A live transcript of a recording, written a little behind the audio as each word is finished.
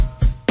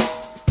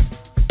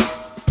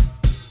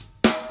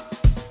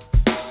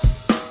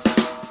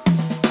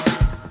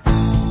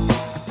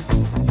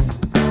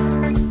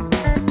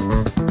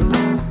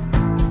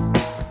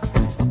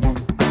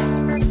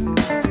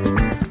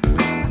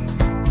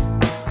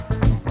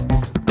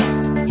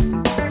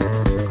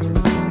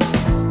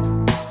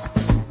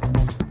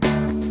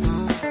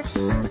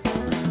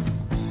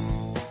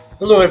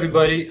Hello,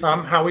 everybody.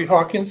 I'm Howie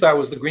Hawkins. I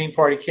was the Green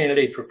Party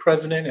candidate for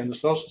president and the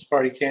Socialist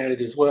Party candidate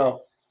as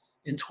well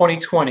in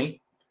 2020.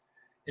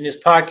 And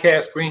this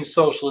podcast, Green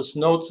Socialist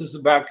Notes, is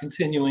about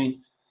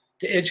continuing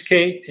to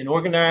educate and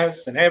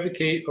organize and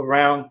advocate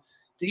around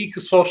the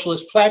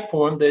eco-socialist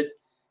platform that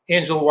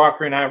Angela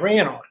Walker and I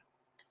ran on.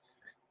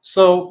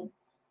 So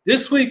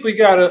this week we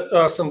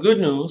got some good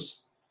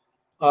news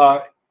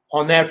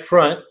on that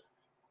front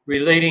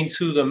relating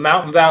to the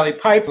Mountain Valley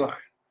Pipeline.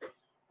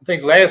 I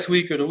think last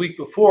week or the week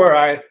before,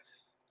 I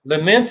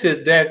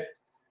lamented that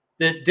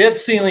the debt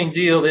ceiling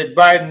deal that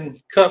Biden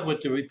cut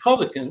with the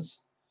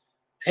Republicans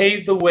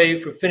paved the way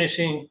for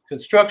finishing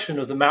construction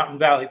of the Mountain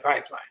Valley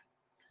Pipeline.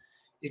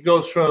 It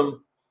goes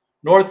from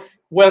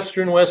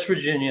northwestern West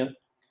Virginia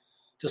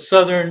to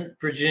southern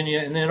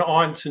Virginia and then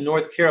on to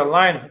North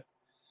Carolina.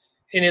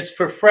 And it's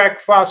for fracked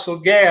fossil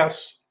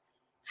gas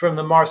from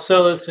the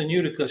Marcellus and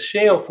Utica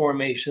shale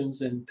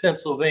formations in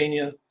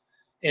Pennsylvania,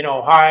 in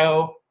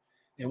Ohio,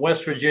 in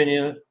West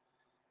Virginia,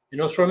 and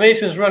those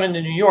formations run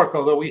into New York,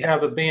 although we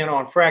have a ban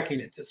on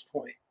fracking at this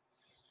point.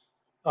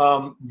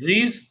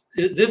 This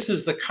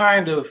is the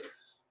kind of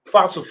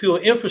fossil fuel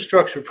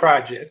infrastructure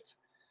project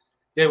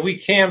that we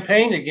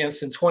campaigned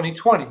against in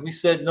 2020. We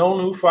said no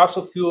new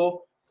fossil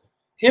fuel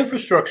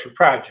infrastructure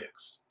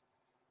projects.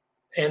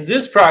 And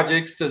this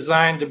project's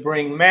designed to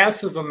bring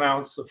massive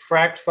amounts of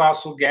fracked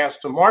fossil gas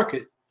to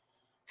market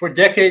for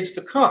decades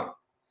to come.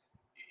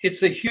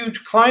 It's a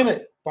huge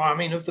climate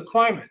bombing of the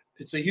climate.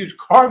 It's a huge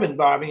carbon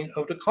bombing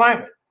of the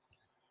climate.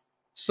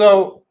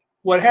 So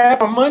what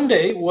happened on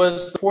Monday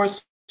was the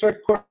Fourth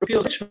Circuit Court of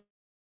Appeals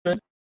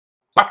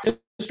blocked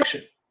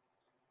construction,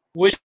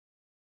 which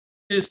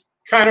is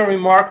kind of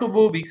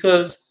remarkable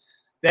because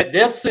that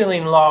debt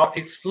ceiling law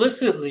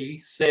explicitly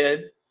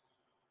said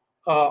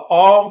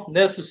all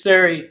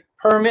necessary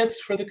permits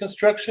for the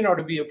construction are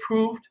to be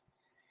approved,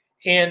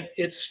 and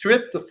it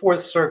stripped the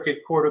Fourth Circuit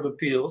Court of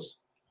Appeals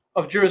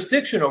of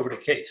jurisdiction over the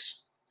case,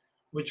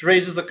 which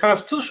raises a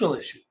constitutional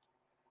issue.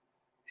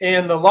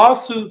 And the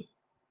lawsuit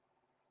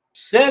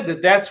said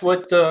that that's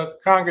what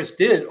Congress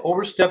did,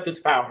 overstepped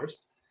its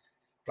powers,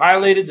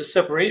 violated the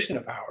separation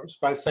of powers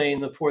by saying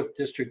the Fourth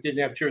District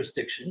didn't have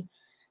jurisdiction.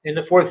 And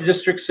the Fourth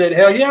District said,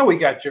 hell yeah, we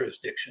got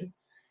jurisdiction.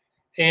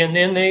 And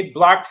then they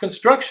blocked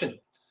construction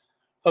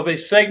of a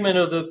segment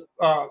of the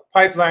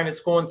pipeline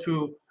that's going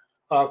through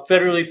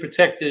federally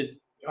protected,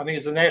 I think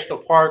it's a national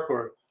park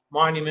or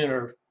monument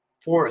or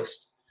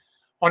forest,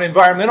 on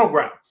environmental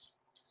grounds.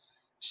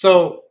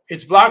 So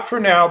it's blocked for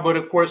now, but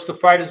of course the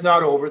fight is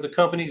not over. The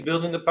companies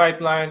building the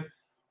pipeline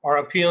are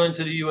appealing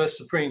to the U.S.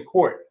 Supreme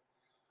Court.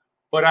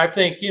 But I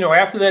think,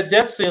 after that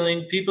debt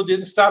ceiling, people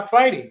didn't stop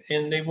fighting,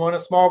 and they won a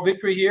small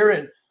victory here,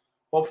 and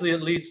hopefully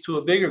it leads to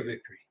a bigger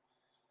victory.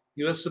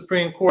 U.S.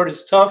 Supreme Court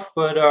is tough,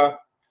 but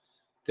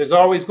there's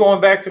always going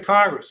back to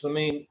Congress. I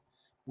mean,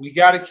 we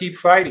got to keep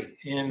fighting,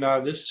 and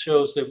this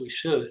shows that we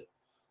should.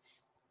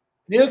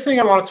 The other thing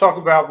I want to talk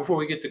about before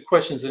we get to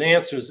questions and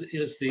answers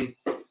is the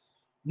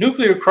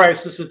nuclear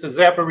crisis at the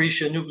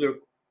Zaporizhzhia nuclear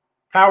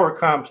power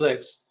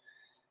complex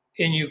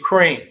in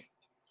Ukraine.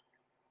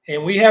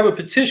 And we have a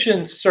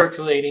petition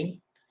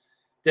circulating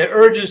that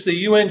urges the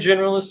UN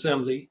General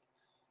Assembly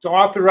to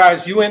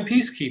authorize UN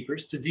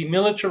peacekeepers to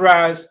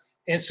demilitarize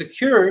and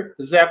secure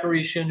the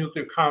Zaporizhzhia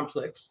nuclear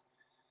complex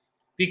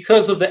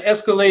because of the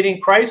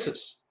escalating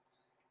crisis,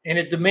 and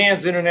it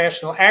demands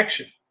international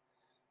action.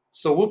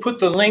 So we'll put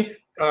the link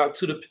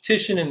to the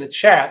petition in the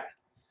chat.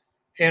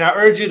 And I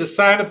urge you to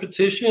sign a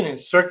petition and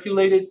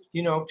circulate it,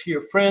 to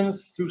your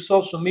friends through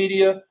social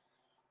media.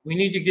 We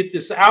need to get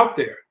this out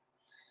there.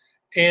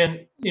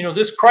 And,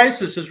 this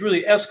crisis has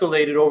really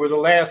escalated over the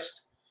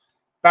last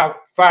about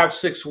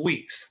 5-6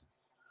 weeks.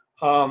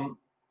 And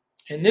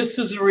this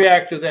is a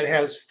reactor that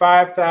has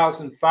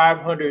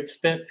 5,500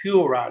 spent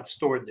fuel rods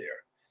stored there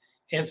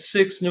and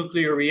 6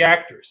 nuclear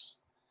reactors.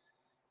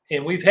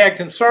 And we've had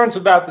concerns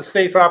about the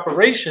safe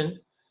operation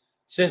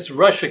since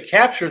Russia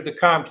captured the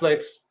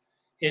complex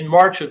in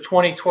March of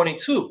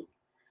 2022.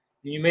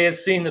 You may have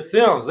seen the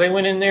films. They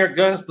went in there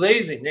guns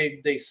blazing.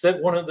 They set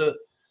one of the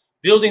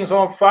buildings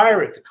on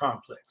fire at the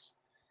complex,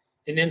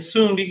 and then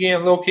soon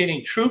began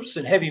locating troops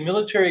and heavy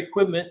military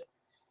equipment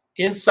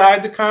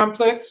inside the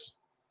complex,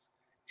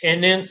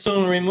 and then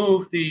soon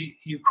removed the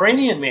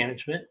Ukrainian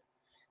management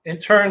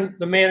and turned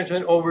the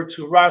management over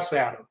to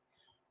Rosatom,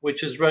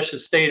 which is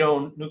Russia's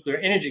state-owned nuclear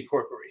energy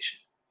corporation.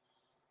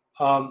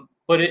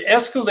 But it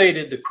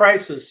escalated the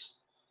crisis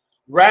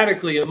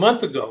radically a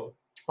month ago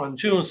on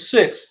June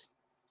 6th,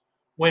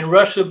 when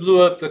Russia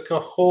blew up the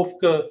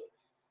Kakhovka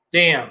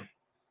Dam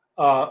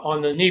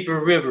on the Dnieper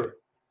River,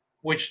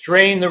 which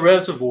drained the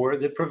reservoir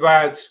that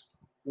provides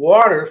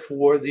water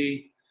for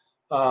the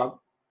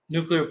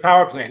nuclear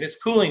power plant, its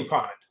cooling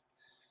pond.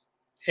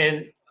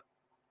 And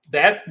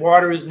that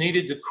water is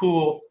needed to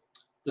cool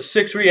the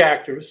 6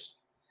 reactors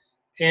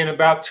and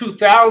about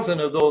 2,000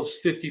 of those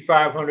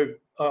 5,500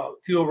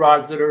 fuel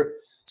rods that are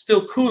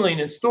still cooling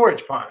in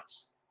storage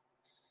ponds.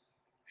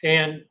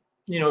 And,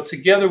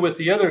 together with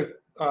the other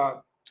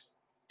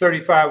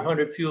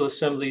 3,500 fuel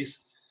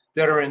assemblies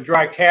that are in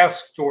dry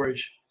cask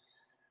storage,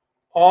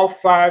 all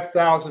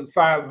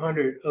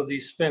 5,500 of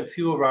these spent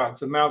fuel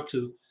rods amount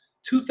to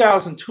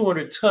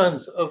 2,200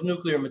 tons of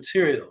nuclear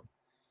material.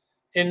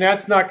 And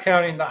that's not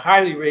counting the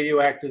highly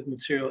radioactive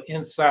material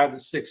inside the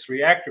 6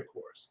 reactor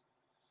cores.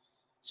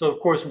 So,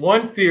 of course,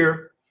 one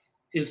fear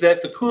is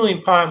that the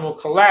cooling pond will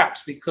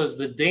collapse because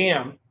the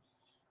dam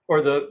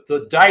or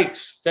the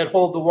dikes that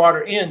hold the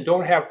water in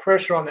don't have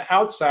pressure on the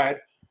outside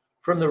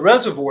from the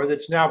reservoir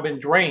that's now been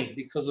drained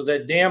because of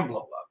that dam blow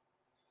up.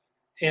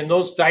 And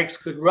those dikes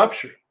could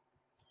rupture.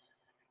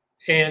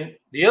 And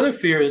the other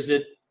fear is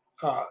that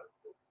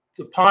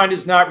the pond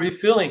is not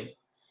refilling,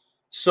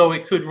 so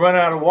it could run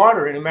out of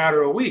water in a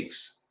matter of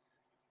weeks.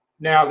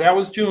 Now, that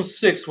was June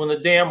 6th when the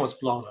dam was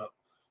blown up.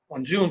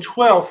 On June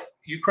 12th,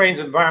 Ukraine's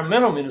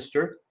environmental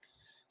minister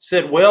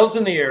said wells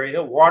in the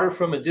area, water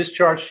from a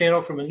discharge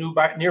channel from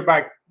a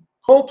nearby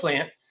coal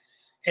plant,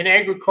 and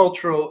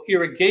agricultural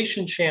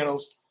irrigation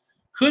channels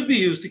could be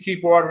used to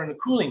keep water in the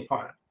cooling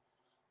pond.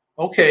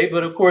 Okay,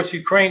 but of course,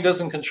 Ukraine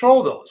doesn't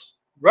control those.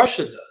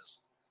 Russia does.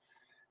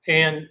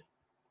 And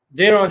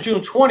then on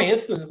June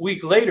 20th, a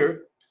week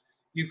later,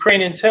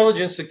 Ukraine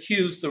intelligence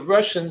accused the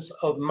Russians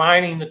of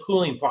mining the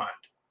cooling pond.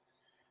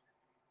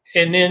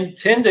 And then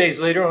 10 days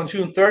later, on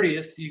June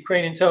 30th, the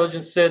Ukraine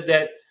intelligence said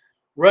that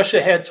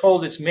Russia had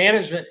told its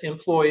management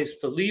employees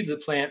to leave the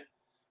plant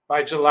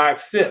by July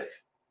 5th.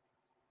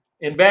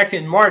 And back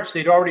in March,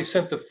 they'd already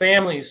sent the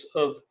families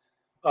of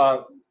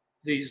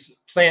these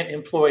plant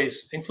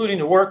employees, including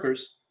the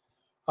workers,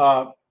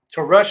 to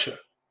Russia.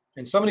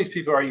 And some of these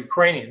people are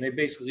Ukrainian. They've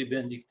basically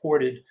been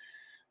deported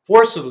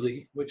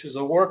forcibly, which is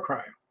a war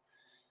crime.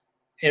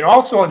 And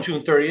also on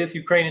June 30th,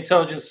 Ukraine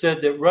intelligence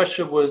said that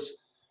Russia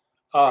was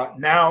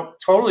now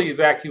totally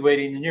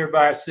evacuating the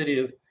nearby city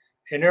of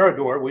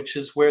Enerodor, which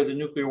is where the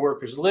nuclear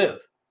workers live,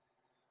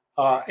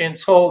 and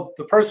told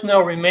the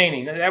personnel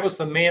remaining, and that was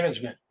the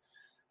management,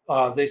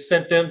 they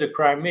sent them to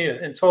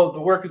Crimea, and told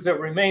the workers that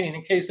were remaining,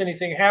 in case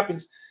anything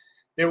happens,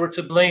 they were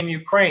to blame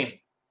Ukraine.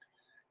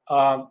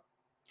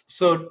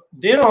 So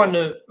then on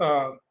the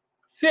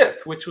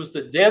 5th, which was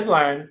the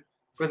deadline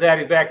for that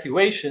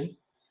evacuation,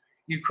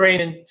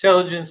 Ukraine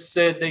intelligence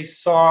said they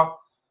saw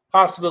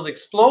possible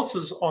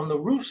explosives on the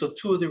roofs of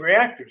 2 of the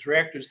reactors,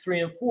 reactors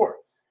 3 and 4.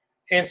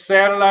 And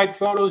satellite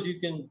photos, you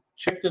can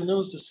check the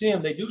news to see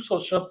them. They do so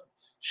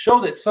show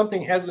that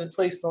something has been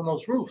placed on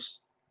those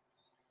roofs.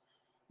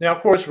 Now,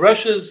 of course,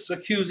 Russia's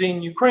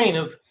accusing Ukraine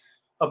of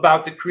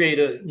about to create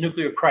a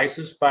nuclear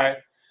crisis by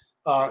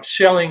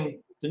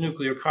shelling the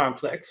nuclear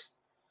complex.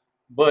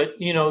 But,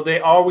 you know, they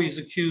always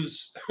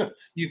accuse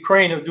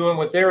Ukraine of doing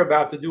what they're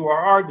about to do or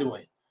are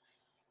doing.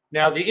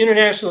 Now, the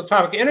International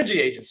Atomic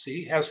Energy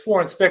Agency has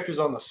 4 inspectors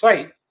on the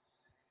site.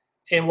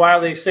 And while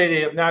they say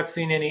they have not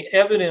seen any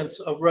evidence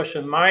of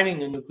Russia mining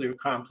the nuclear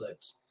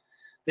complex,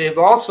 they have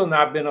also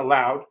not been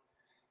allowed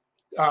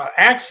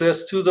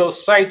access to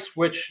those sites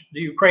which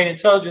the Ukraine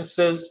intelligence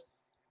says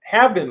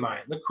have been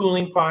mined, the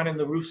cooling pond and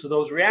the roofs of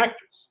those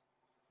reactors.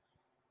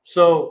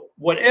 So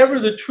whatever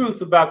the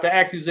truth about the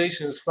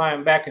accusations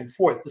flying back and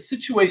forth, the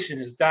situation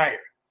is dire.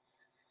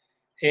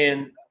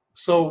 And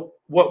so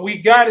what we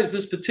got is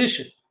this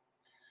petition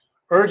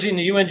urging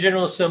the UN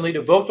General Assembly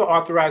to vote to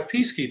authorize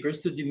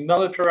peacekeepers to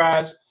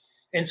demilitarize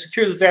and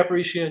secure the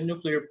Zaporizhzhia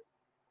nuclear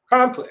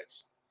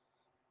complex.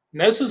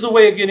 And this is a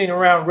way of getting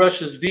around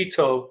Russia's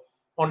veto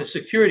on the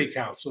Security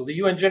Council. The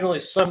UN General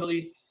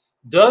Assembly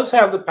does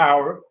have the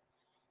power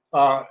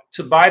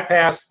to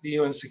bypass the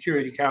UN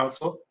Security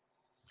Council.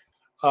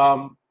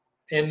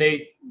 And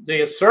they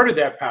asserted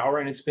that power,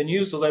 and it's been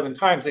used 11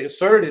 times. They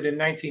asserted it in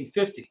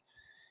 1950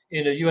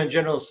 in a UN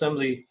General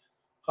Assembly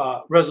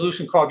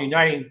resolution called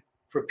Uniting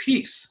for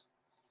Peace.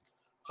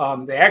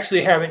 They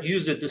actually haven't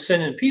used it to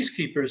send in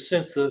peacekeepers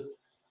since the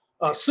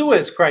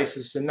Suez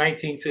Crisis in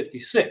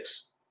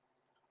 1956,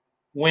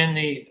 when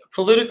the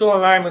political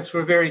alignments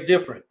were very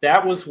different.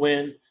 That was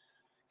when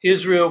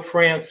Israel,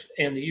 France,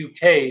 and the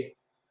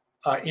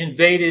UK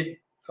invaded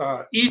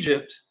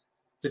Egypt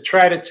to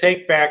try to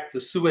take back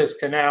the Suez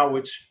Canal,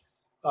 which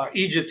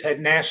Egypt had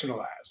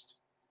nationalized.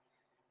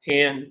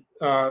 And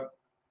the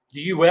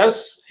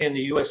US and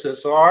the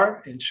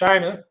USSR and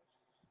China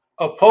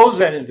opposed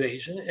that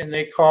invasion, and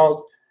they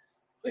called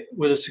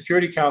with a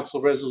Security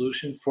Council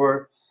resolution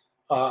for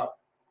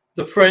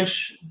the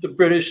French, the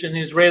British, and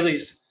the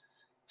Israelis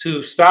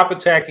to stop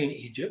attacking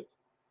Egypt.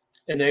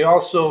 And they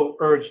also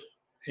urged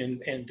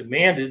and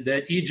demanded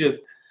that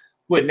Egypt,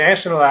 who had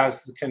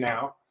nationalized the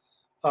canal,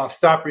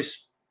 stop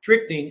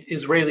restricting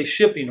Israeli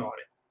shipping on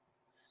it.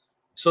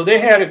 So they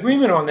had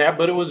agreement on that,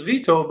 but it was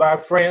vetoed by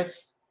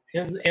France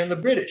and the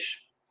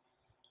British.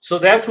 So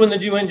that's when the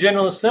UN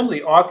General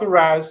Assembly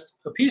authorized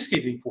a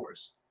peacekeeping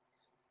force.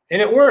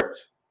 And it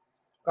worked.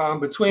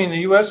 Between the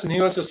US and the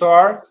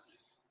USSR,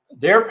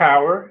 their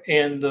power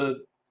and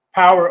the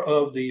power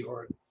of the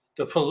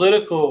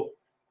political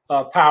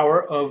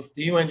power of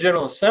the UN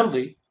General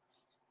Assembly,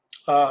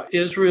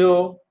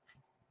 Israel,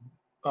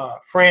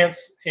 France,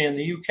 and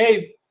the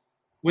UK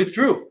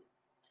withdrew.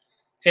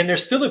 And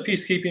there's still a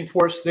peacekeeping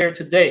force there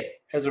today.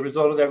 as a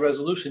result of that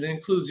resolution. It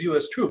includes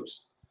U.S.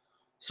 troops.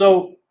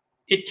 So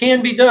it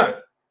can be done.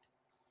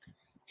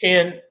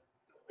 And,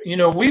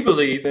 we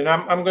believe, and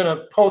I'm going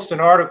to post an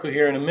article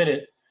here in a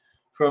minute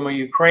from a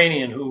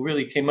Ukrainian who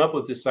really came up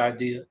with this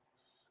idea,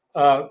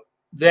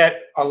 that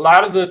a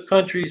lot of the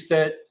countries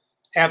that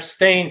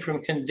abstained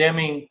from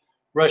condemning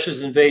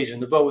Russia's invasion,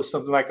 the vote was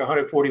something like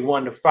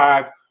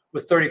 141-5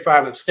 with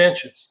 35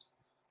 abstentions.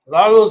 A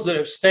lot of those that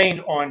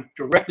abstained on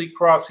directly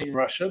crossing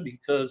Russia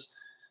because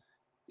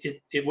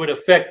it would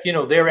affect,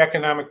 their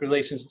economic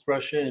relations with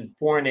Russia and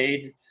foreign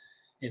aid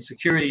and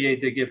security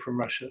aid they get from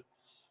Russia.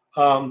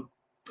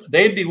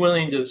 They'd be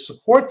willing to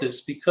support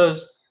this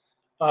because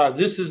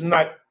this is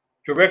not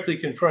directly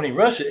confronting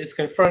Russia. It's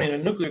confronting a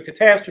nuclear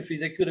catastrophe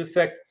that could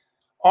affect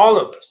all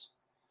of us.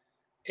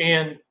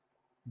 And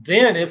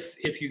then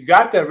if you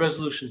got that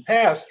resolution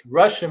passed,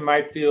 Russia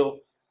might feel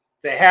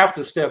they have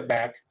to step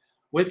back,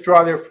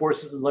 withdraw their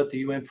forces, and let the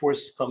UN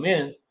forces come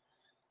in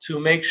to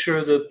make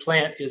sure the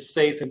plant is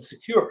safe and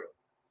secure.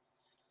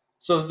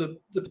 So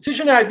the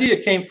petition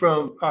idea came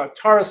from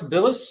Taras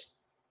Bilis,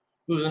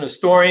 who's an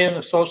historian,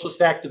 a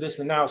socialist activist,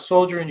 and now a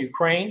soldier in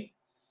Ukraine.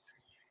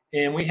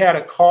 And we had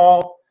a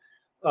call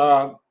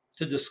to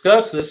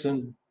discuss this,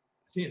 and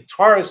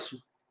Taras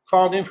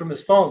called in from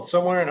his phone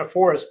somewhere in a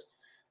forest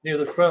near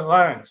the front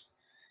lines.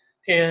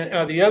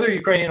 And the other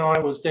Ukrainian on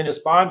it was Denis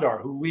Bandar,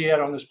 who we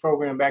had on this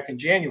program back in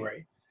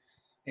January.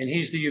 And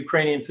he's the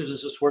Ukrainian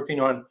physicist working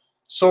on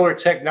solar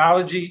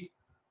technology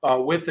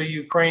with the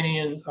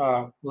Ukrainian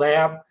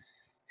lab,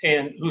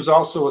 and who's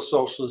also a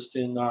socialist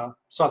in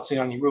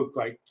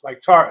Socialist,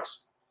 like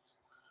Taras.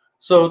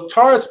 So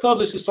Taras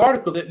published this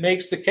article that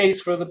makes the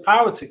case for the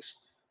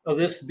politics of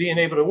this being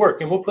able to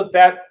work. And we'll put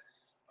that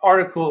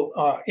article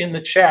in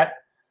the chat,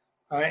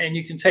 and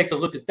you can take a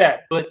look at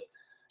that. But,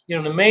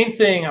 the main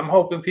thing I'm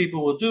hoping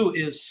people will do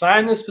is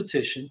sign this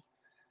petition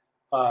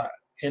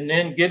and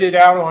then get it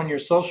out on your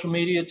social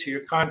media to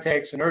your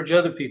contacts and urge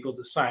other people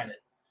to sign it.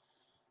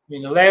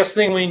 The last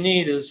thing we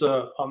need is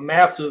a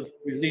massive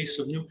release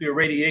of nuclear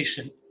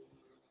radiation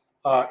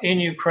in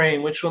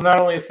Ukraine, which will not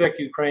only affect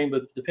Ukraine,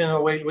 but depending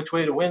on which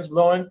way the wind's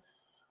blowing,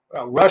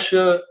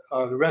 Russia,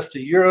 the rest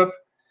of Europe,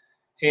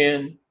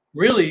 and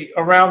really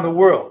around the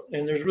world.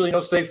 And there's really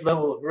no safe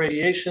level of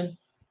radiation.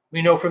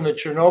 We know from the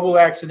Chernobyl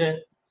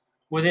accident,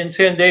 within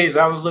 10 days,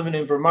 I was living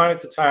in Vermont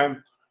at the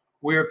time,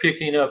 we were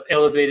picking up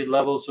elevated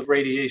levels of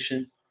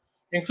radiation,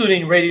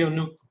 including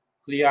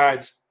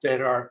radionuclides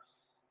that are,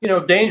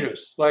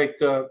 dangerous, like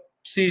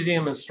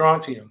cesium and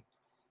strontium,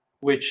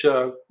 which,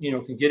 can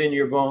get into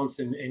your bones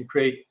and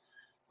create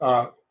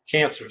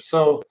cancer.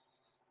 So,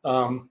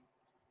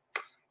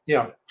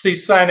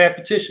 please sign that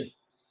petition.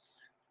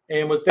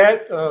 And with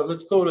that,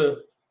 let's go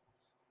to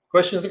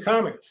questions and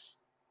comments.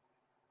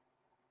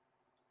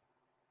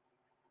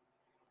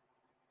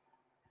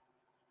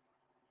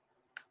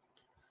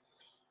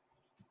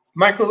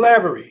 Michael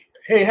Lavery.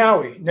 Hey,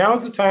 Howie, now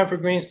is the time for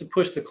Greens to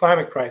push the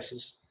climate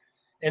crisis,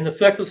 and the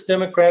feckless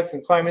Democrats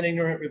and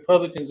climate-ignorant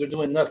Republicans are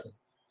doing nothing.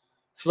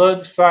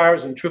 Floods,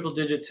 fires, and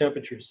triple-digit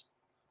temperatures.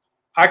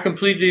 I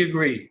completely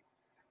agree.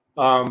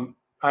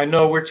 I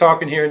know we're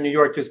talking here in New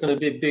York, there's going to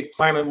be a big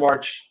climate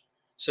march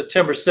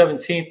September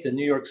 17th in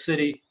New York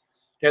City.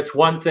 That's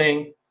one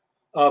thing.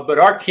 But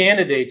our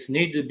candidates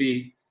need to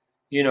be,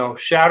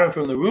 shouting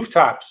from the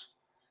rooftops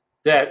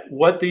that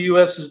what the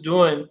U.S. is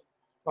doing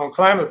on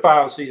climate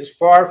policy is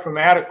far from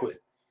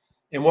adequate,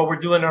 and what we're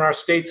doing in our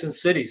states and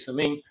cities.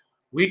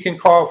 We can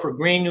call for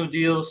Green New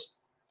Deals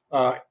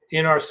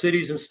in our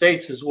cities and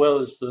states, as well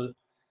as the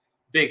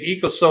big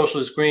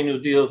eco-socialist Green New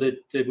Deal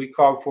that we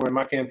called for in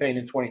my campaign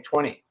in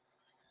 2020.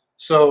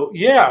 So,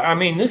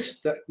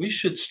 we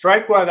should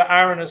strike while the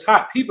iron is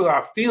hot. People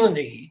are feeling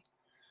the heat.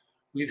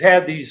 We've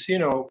had these,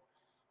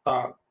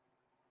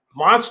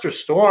 monster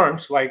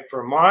storms like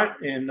Vermont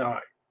and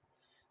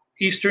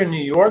Eastern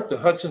New York. The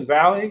Hudson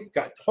Valley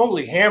got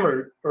totally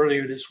hammered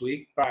earlier this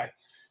week by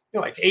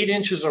like 8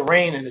 inches of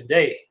rain in a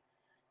day.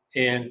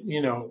 And,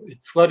 it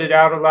flooded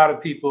out a lot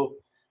of people.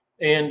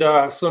 And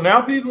so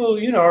now people,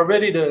 are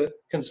ready to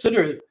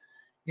consider,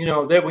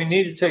 that we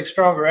need to take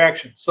stronger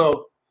action.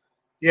 So,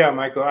 yeah,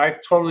 Michael, I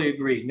totally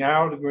agree.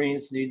 Now the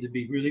Greens need to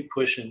be really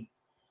pushing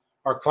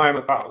our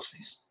climate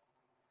policies.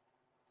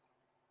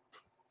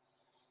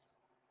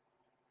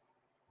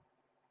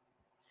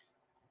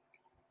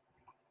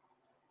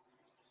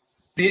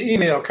 Via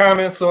email,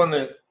 comments on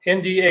the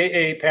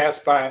NDAA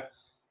passed by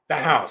the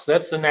House.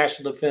 That's the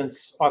National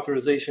Defense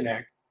Authorization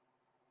Act.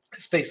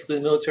 It's basically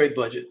the military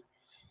budget.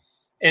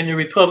 And the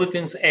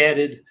Republicans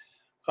added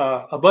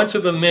a bunch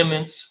of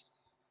amendments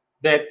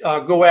that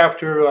go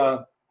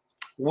after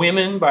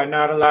women by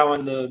not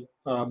allowing the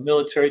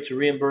military to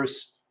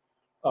reimburse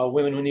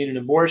women who need an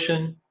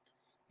abortion,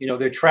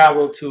 their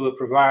travel to a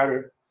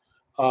provider.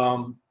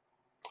 And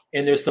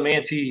there's some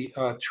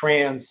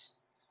anti-trans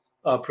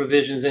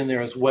provisions in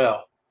there as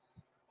well.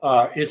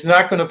 It's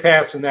not going to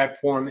pass in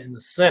that form in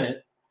the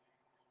Senate.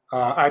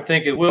 I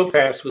think it will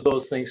pass with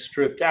those things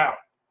stripped out.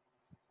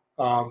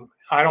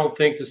 I don't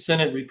think the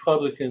Senate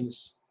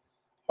Republicans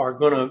are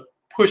going to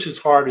push as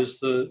hard as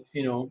the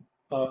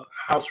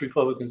House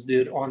Republicans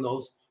did on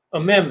those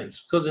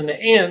amendments, because in the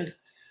end,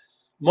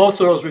 most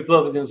of those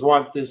Republicans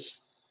want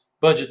this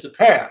budget to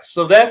pass.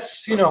 So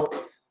that's,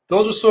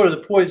 those are sort of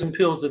the poison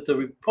pills that the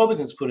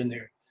Republicans put in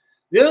there.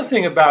 The other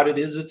thing about it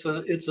is it's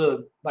a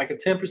like a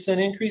 10%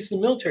 increase in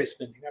military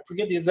spending. I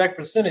forget the exact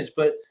percentage,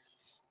 but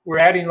we're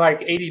adding like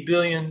 $80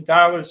 billion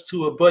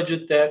to a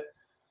budget that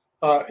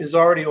is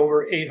already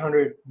over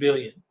 $800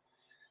 billion.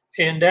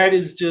 And that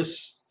is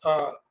just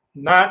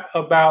not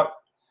about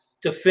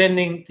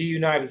defending the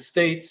United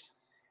States.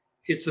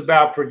 It's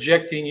about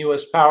projecting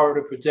U.S. power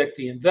to protect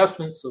the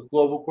investments of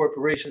global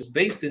corporations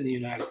based in the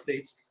United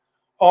States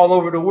all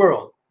over the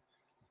world.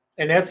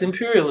 And that's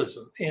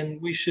imperialism.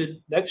 And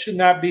that should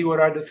not be what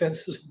our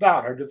defense is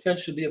about. Our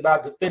defense should be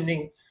about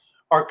defending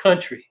our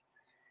country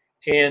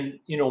and,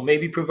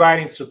 maybe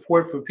providing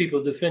support for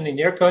people defending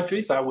their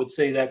countries. I would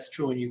say that's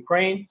true in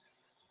Ukraine,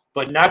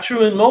 but not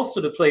true in most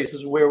of the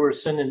places where we're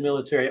sending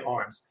military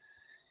arms.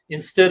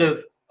 Instead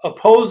of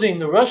opposing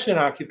the Russian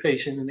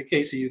occupation in the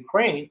case of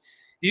Ukraine,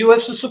 the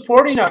U.S. is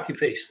supporting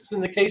occupations.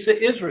 In the case of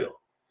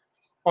Israel,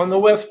 on the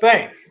West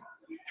Bank,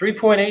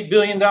 $3.8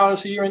 billion a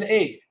year in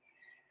aid.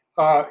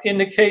 In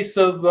the case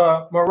of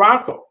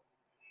Morocco,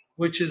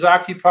 which is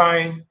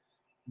occupying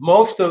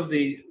most of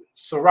the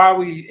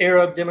Sahrawi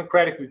Arab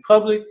Democratic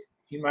Republic,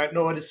 you might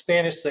know it as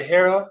Spanish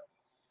Sahara.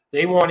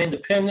 They want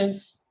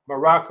independence.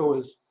 Morocco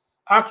has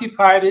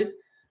occupied it,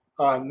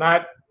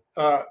 not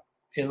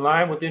in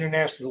line with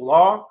international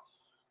law.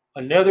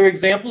 Another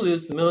example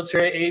is the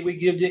military aid we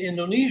give to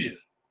Indonesia,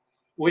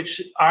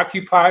 which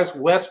occupies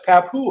West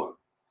Papua,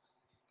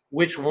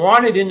 which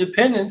wanted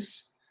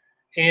independence,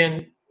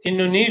 and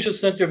Indonesia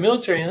sent their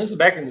military, and this is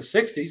back in the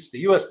 60s. The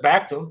U.S.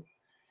 backed them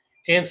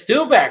and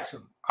still backs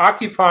them,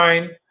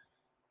 occupying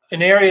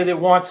an area that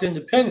wants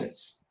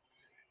independence.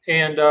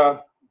 And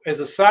as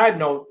a side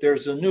note,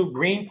 there's a new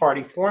Green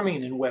Party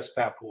forming in West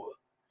Papua.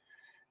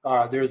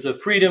 There's a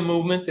freedom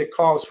movement that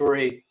calls for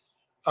a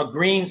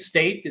green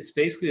state. It's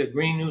basically a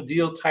Green New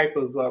Deal type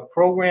of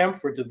program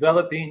for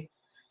developing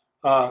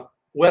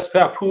West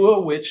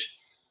Papua, which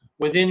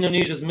with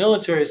Indonesia's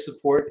military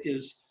support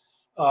is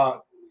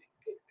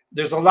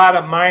there's a lot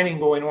of mining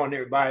going on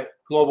there by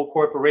global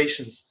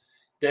corporations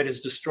that is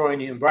destroying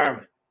the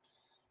environment.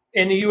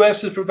 And the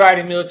U.S. is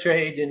providing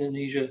military aid to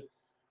Indonesia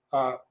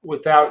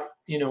without,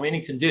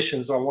 any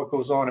conditions on what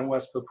goes on in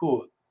West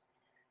Papua.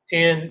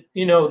 And,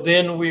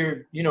 then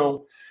we're,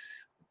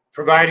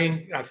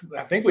 providing,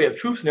 I think we have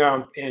troops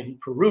now in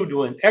Peru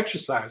doing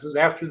exercises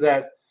after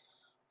that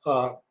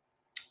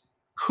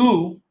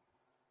coup.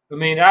 I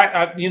mean,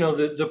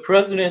 the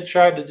president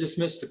tried to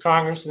dismiss the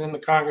Congress, and then the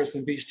Congress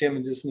impeached him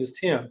and dismissed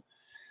him.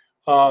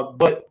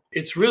 But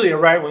it's really a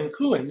right-wing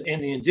coup, and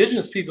the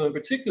indigenous people in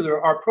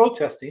particular are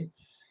protesting,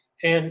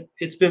 and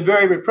it's been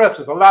very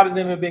repressive. A lot of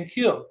them have been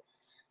killed,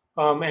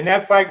 and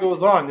that fight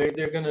goes on.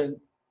 They're going to,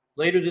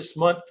 later this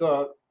month,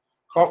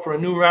 call for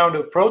a new round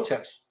of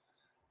protests.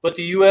 But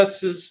the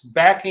U.S. is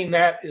backing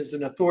that as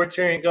an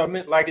authoritarian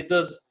government like it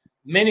does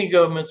many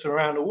governments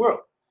around the world.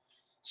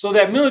 So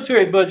that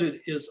military budget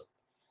is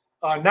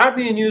not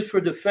being used for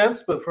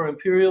defense, but for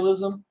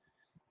imperialism.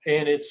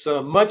 And it's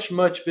much,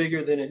 much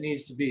bigger than it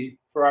needs to be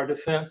for our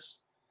defense.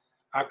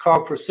 I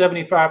called for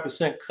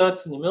 75%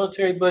 cuts in the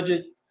military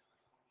budget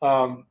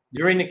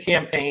during the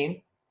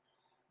campaign.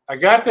 I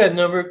got that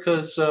number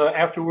because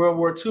after World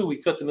War II,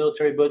 we cut the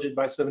military budget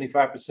by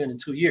 75% in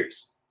 2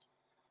 years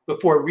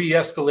before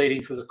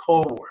re-escalating for the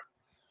Cold War.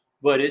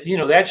 But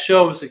that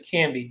shows it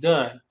can be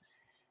done.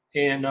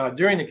 And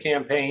during the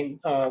campaign,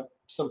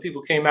 some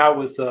people came out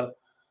with a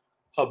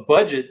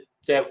budget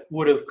that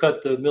would have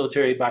cut the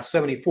military by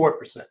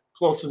 74%,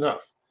 close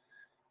enough.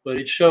 But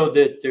it showed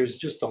that there's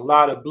just a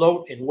lot of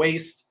bloat and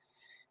waste,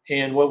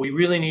 and what we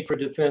really need for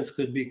defense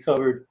could be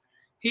covered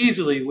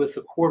easily with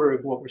a quarter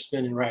of what we're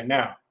spending right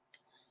now.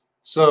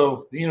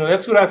 So,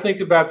 that's what I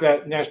think about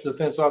that National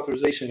Defense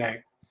Authorization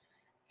Act.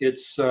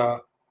 It's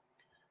not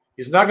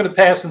going to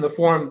pass in the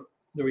form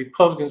the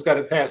Republicans got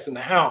to pass in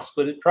the House,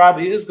 but it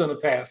probably is going to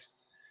pass,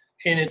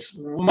 and it's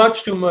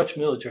much too much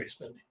military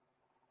spending.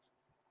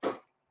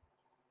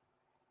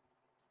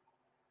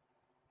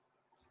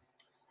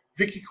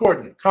 Vicky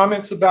Corden,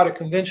 comments about a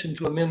convention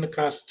to amend the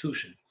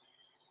Constitution.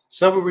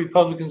 Several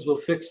Republicans will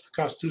fix the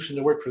Constitution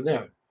to work for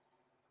them.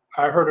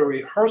 I heard a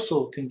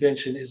rehearsal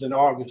convention is in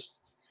August.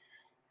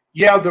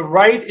 Yeah, the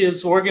right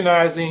is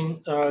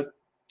organizing to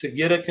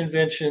get a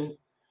convention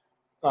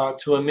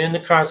to amend the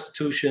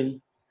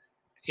Constitution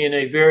in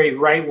a very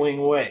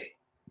right-wing way.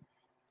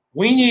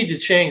 We need to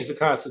change the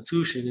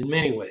Constitution in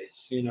many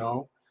ways.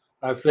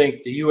 I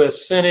think the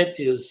U.S. Senate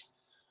is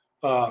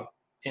an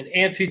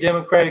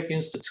anti-democratic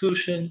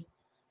institution.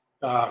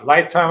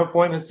 Lifetime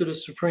appointments to the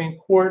Supreme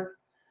Court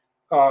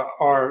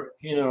are,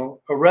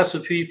 a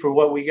recipe for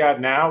what we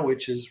got now,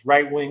 which is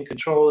right-wing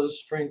control of the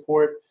Supreme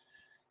Court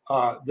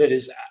that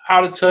is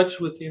out of touch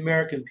with the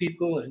American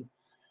people and,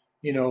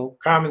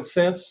 common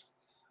sense.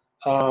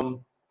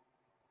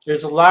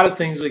 There's a lot of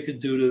things we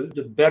could do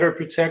to better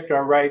protect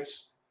our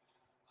rights.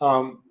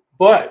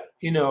 But,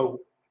 the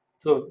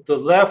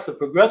left, the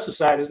progressive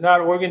side is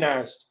not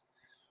organized.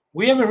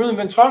 We haven't really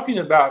been talking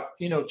about,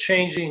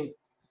 changing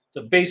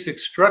the basic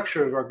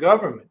structure of our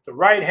government. The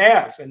right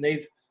has, and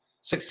they've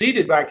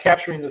succeeded by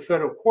capturing the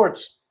federal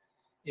courts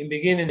and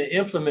beginning to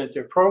implement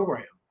their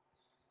program.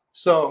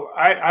 So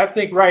I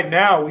think right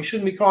now we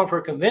shouldn't be calling for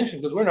a convention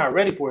because we're not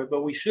ready for it,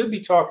 but we should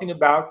be talking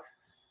about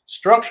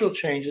structural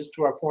changes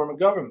to our form of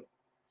government.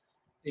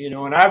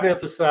 And I've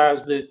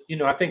emphasized that,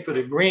 I think for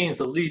the Greens,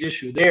 the lead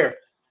issue there,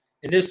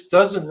 and this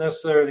doesn't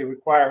necessarily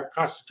require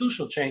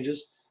constitutional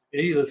changes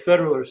at either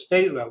federal or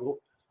state level,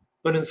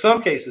 but in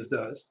some cases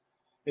does,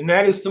 and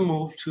that is to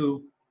move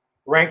to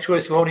ranked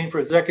choice voting for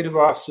executive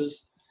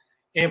offices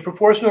and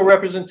proportional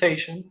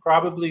representation,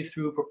 probably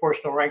through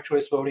proportional ranked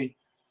choice voting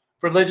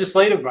for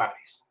legislative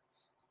bodies.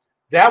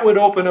 That would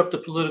open up the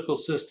political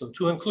system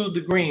to include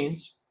the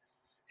Greens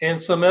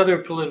and some other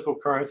political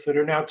currents that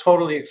are now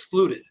totally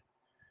excluded.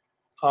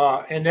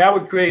 And that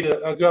would create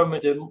a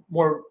government that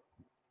more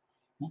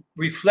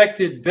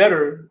reflected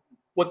better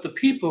what the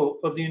people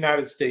of the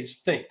United States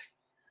think.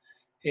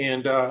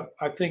 And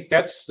I think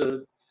that's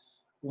the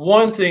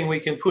one thing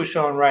we can push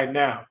on right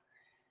now.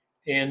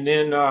 And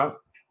then,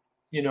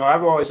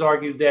 I've always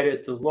argued that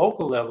at the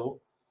local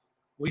level,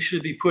 we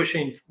should be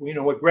pushing,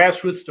 what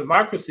grassroots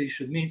democracy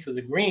should mean for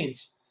the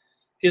Greens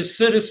is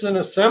citizen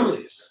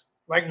assemblies,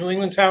 like New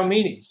England town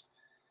meetings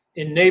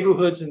in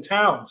neighborhoods and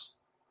towns,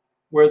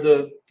 where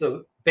the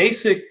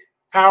basic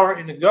power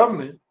in the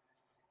government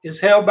is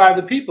held by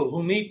the people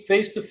who meet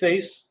face to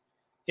face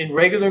in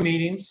regular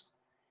meetings.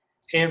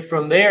 And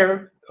from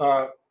there,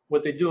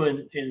 what they do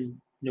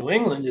in New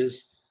England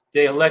is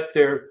they elect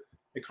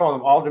they call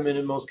them aldermen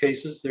in most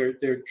cases,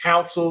 their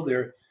council,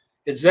 their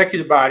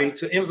executive body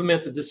to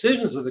implement the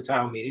decisions of the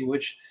town meeting,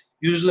 which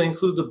usually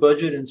include the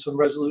budget and some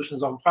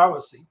resolutions on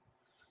policy.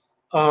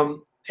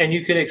 And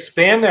you can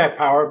expand that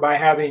power by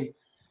having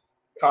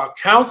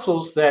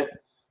councils that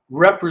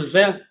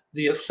represent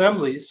the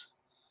assemblies.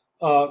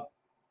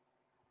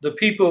 The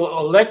people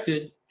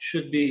elected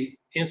should be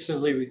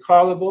instantly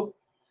recallable.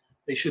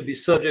 They should be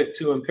subject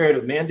to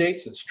imperative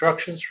mandates,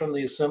 instructions from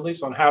the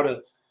assemblies on how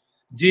to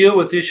deal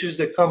with issues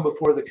that come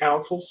before the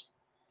councils.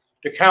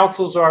 The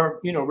councils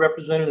are,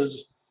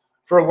 representatives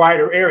for a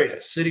wider area,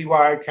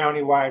 citywide,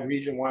 countywide,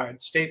 region-wide,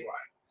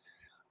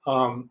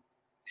 statewide.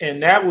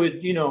 And that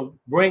would,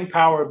 bring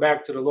power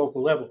back to the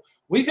local level.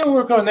 We can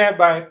work on that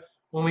by,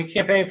 when we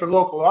campaign for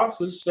local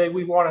offices, say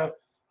we want to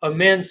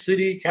amend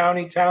city,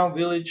 county, town,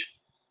 village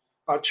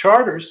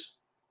charters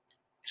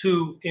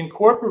to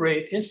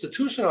incorporate,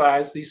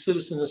 institutionalize these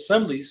citizen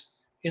assemblies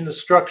in the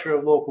structure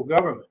of local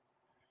government.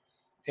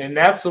 And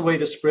that's the way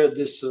to spread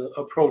this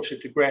approach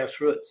at the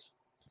grassroots.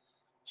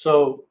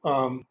 So,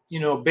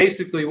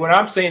 basically what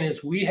I'm saying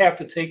is we have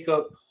to take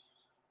up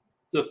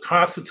the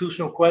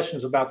constitutional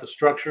questions about the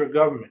structure of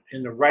government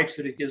and the rights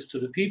that it gives to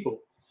the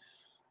people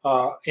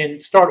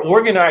and start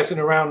organizing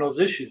around those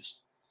issues.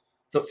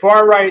 The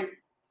far right,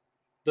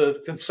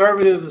 the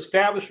conservative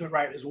establishment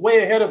right is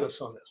way ahead of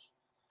us on this.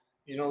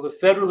 The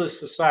Federalist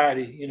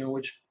Society,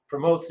 which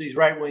promotes these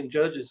right-wing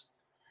judges,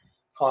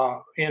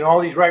 and all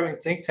these right-wing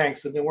think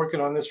tanks have been working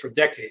on this for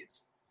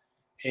decades,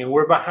 and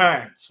we're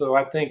behind. So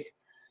I think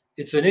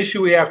it's an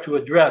issue we have to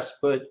address,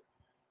 but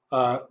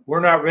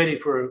we're not ready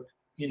for,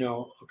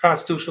 a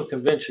constitutional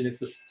convention if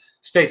the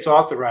states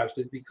authorized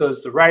it,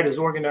 because the right is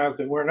organized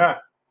and we're not.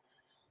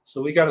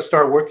 So we got to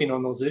start working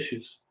on those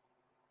issues.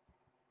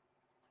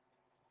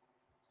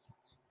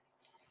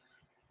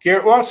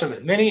 Garrett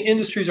Wasserman, many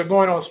industries are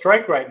going on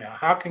strike right now.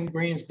 How can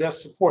Greens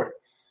best support?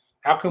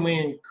 How can we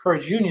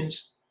encourage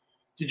unions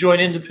to join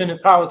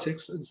independent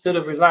politics instead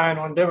of relying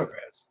on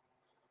Democrats?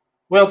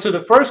 Well, to the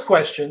first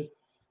question,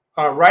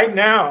 right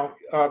now,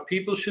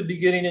 people should be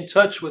getting in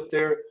touch with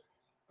their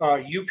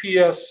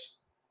UPS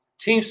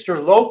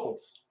Teamster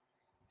locals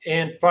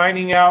and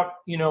finding out,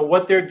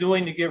 what they're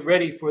doing to get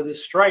ready for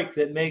this strike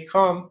that may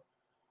come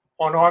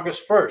on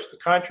August 1st. The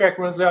contract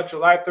runs out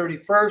July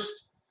 31st.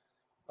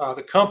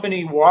 The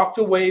company walked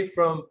away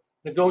from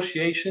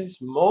negotiations.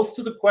 Most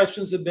of the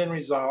questions have been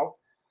resolved.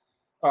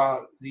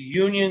 The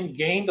union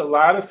gained a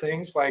lot of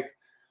things like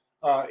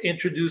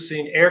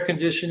introducing air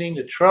conditioning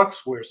to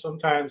trucks, where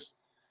sometimes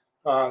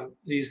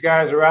these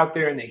guys are out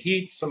there in the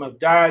heat. Some have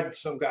died.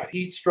 Some got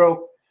heat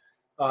stroke.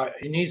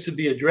 It needs to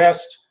be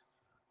addressed.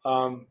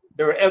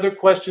 There are other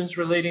questions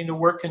relating to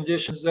work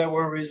conditions that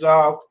were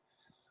resolved.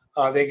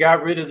 They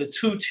got rid of the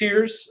 2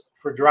 tiers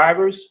for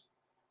drivers,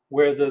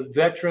 where the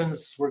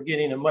veterans were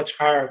getting a much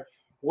higher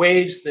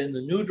wage than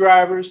the new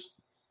drivers.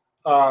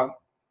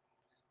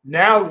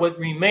 Now what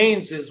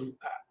remains is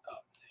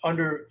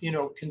under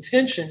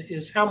contention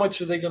is how much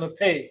are they going to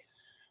pay,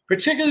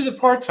 particularly the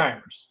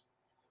part-timers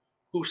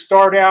who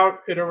start out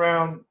at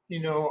around,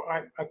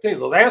 I think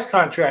the last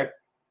contract,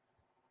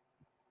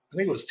 I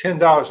think it was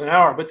 $10 an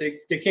hour, but they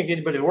can't get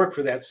anybody to work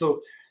for that.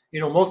 So,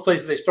 most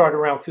places they start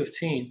around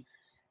 15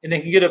 and they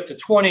can get up to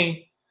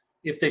 20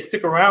 if they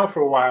stick around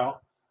for a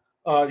while.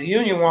 The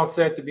union wants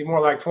that to be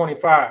more like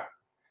 25.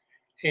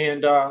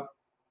 And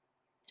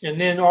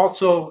then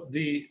also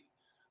the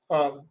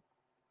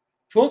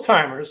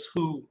full-timers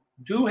who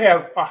do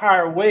have a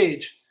higher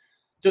wage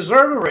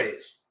deserve a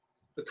raise.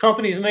 The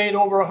company's made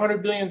over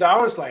 $100 billion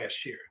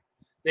last year.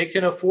 They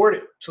can afford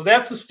it. So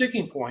that's the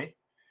sticking point.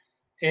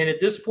 And at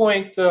this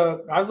point,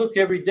 I look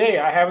every day.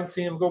 I haven't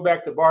seen them go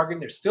back to bargain.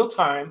 There's still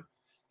time.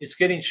 It's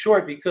getting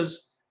short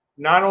because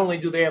not only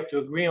do they have to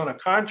agree on a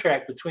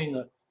contract between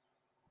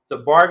the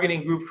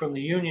bargaining group from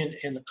the union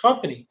and the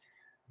company,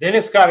 then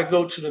it's got to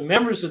go to the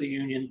members of the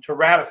union to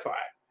ratify.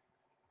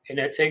 And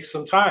that takes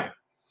some time.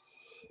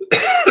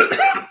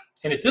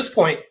 And at this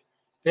point,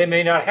 that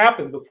may not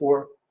happen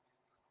before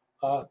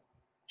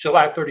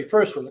July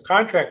 31st when the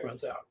contract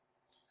runs out.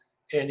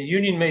 And the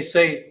union may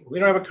say, we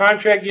don't have a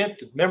contract yet.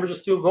 The members are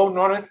still voting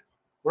on it.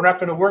 We're not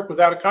going to work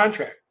without a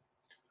contract.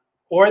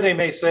 Or they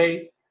may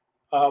say,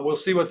 we'll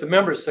see what the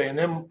members say. And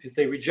then if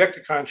they reject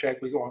the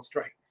contract, we go on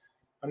strike.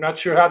 I'm not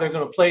sure how they're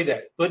going to play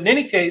that. But in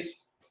any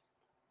case,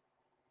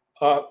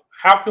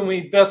 how can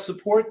we best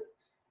support?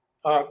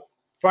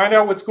 Find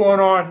out what's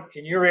going on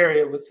in your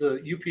area with the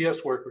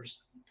UPS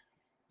workers.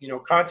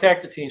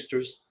 Contact the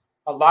Teamsters.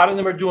 A lot of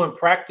them are doing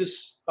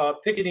practice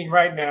picketing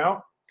right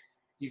now.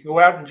 You can go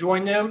out and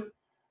join them.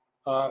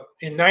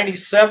 In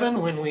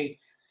 97, when we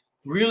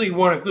really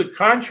won a good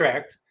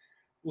contract,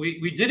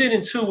 we did it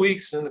in 2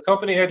 weeks, and the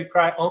company had to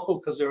cry uncle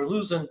because they were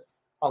losing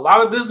a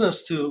lot of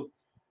business to,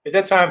 at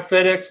that time,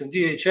 FedEx and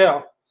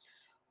DHL.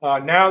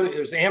 Now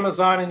there's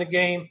Amazon in the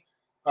game,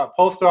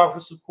 post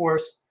office, of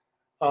course,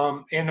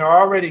 and there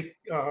are already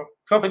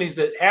companies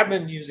that have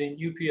been using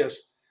UPS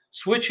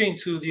switching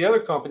to the other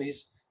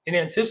companies in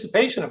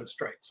anticipation of a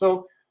strike.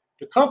 So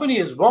the company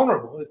is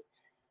vulnerable.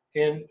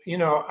 And,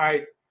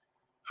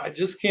 I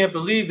just can't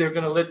believe they're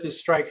going to let this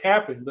strike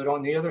happen. But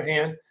on the other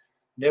hand,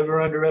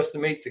 never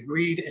underestimate the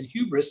greed and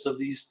hubris of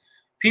these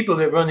people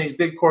that run these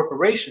big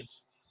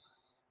corporations.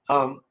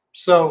 Anyway,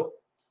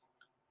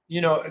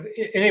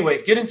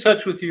 get in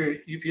touch with your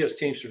UPS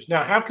Teamsters.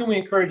 Now, how can we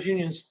encourage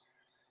unions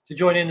to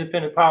join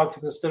independent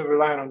politics instead of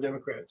relying on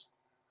Democrats?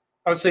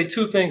 I would say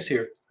two things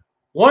here.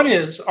 One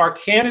is our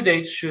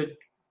candidates should,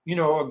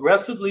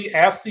 aggressively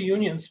ask the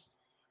unions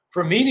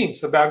for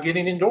meetings about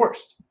getting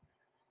endorsed.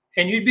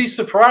 And you'd be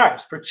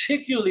surprised,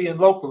 particularly in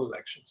local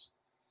elections.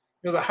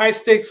 The high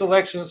stakes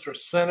elections for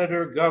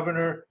senator,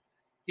 governor,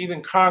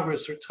 even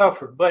Congress are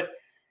tougher. But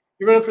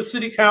you're running for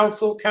city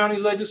council, county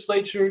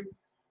legislature,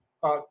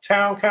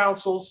 town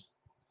councils.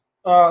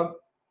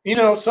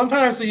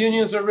 Sometimes the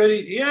unions are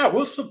ready. Yeah,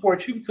 we'll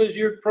support you because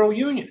you're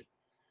pro-union.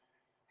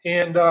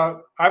 And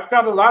I've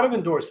got a lot of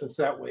endorsements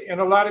that way, and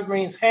a lot of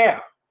Greens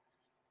have.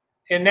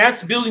 And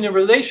that's building a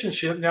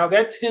relationship. Now,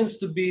 that tends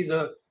to be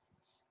the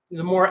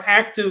more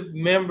active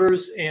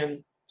members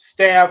and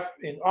staff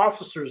and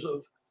officers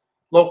of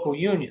local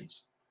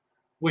unions,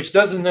 which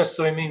doesn't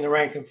necessarily mean the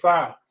rank and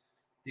file.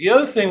 The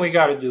other thing we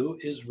got to do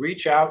is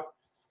reach out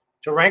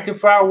to rank and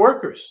file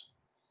workers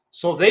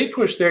so they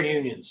push their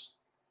unions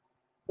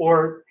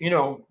or,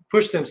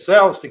 push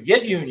themselves to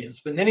get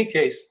unions. But in any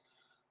case,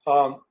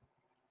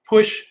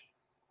 push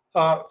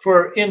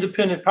for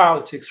independent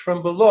politics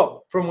from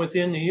below, from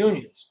within the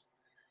unions.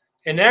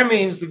 And that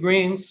means the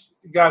Greens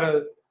got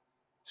to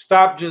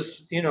stop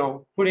just,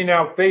 putting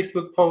out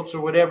Facebook posts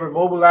or whatever,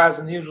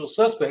 mobilizing the usual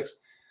suspects,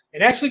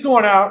 and actually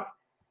going out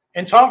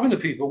and talking to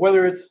people,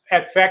 whether it's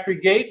at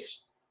factory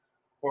gates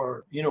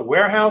or,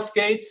 warehouse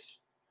gates,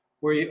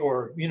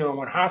 or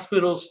when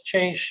hospitals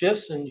change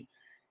shifts and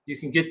you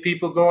can get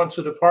people going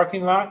to the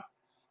parking lot,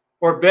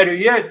 or better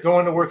yet, go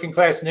into working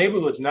class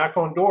neighborhoods, knock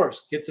on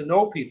doors, get to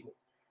know people,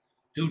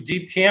 do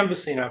deep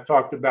canvassing I've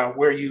talked about,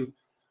 where you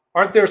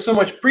aren't there so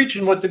much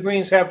preaching what the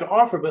Greens have to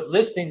offer, but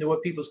listening to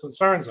what people's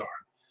concerns are,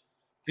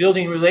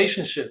 building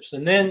relationships.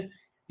 And then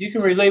you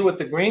can relate what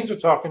the Greens are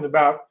talking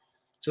about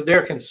to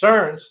their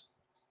concerns.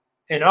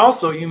 And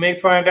also you may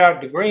find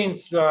out the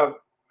Greens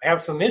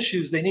have some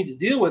issues they need to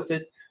deal with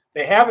it.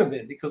 They haven't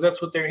been, because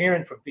that's what they're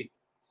hearing from people.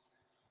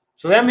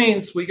 So that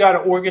means we got to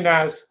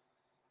organize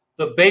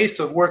the base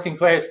of working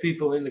class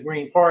people in the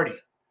Green Party.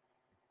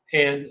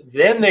 And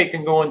then they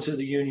can go into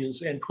the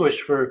unions and push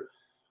for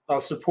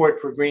support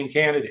for Green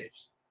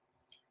candidates.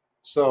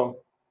 So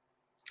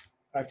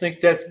I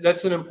think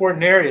that's an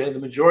important area. The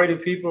majority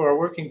of people are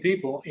working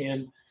people.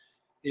 And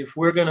if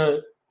we're going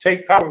to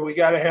take power, we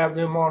got to have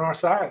them on our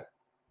side.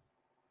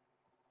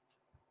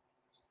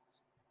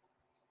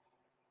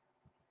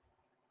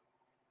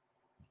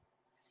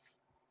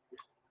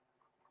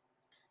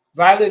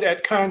 Violet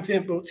at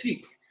Content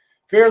Boutique.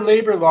 Fair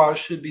labor laws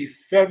should be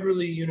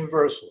federally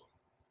universal.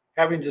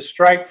 Having to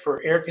strike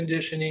for air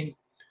conditioning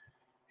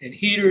and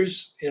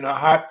heaters in a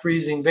hot,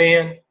 freezing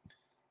van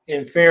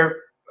and fair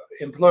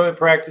employment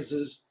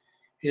practices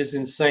is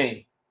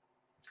insane.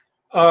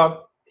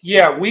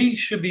 We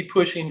should be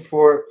pushing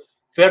for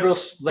federal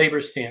labor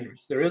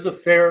standards. There is a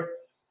Fair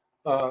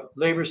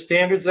Labor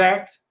Standards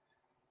Act.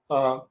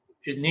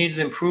 It needs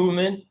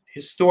improvement.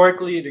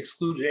 Historically, it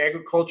excluded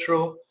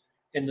agricultural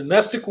and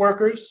domestic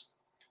workers.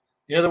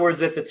 In other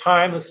words, at the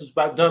time, this was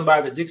done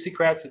by the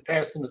Dixiecrats that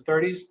passed in the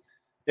 30s.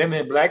 That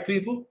meant black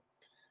people.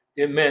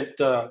 It meant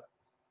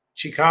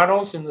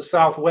Chicanos in the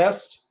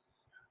Southwest.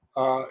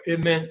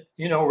 It meant,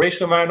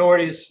 racial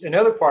minorities in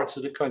other parts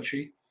of the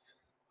country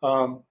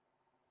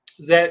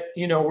that,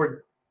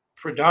 were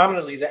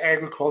predominantly the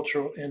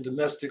agricultural and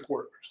domestic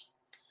workers.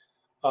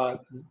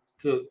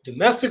 The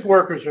domestic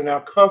workers are now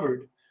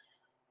covered.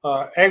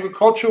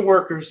 Agricultural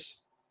workers,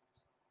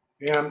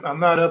 I'm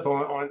not up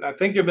on, I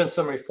think there have been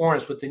some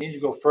reforms, but they need to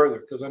go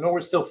further because I know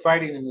we're still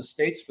fighting in the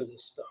states for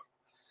this stuff.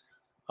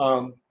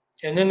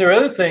 And then there are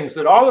other things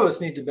that all of us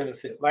need to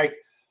benefit, like,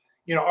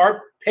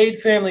 our paid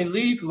family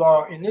leave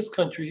law in this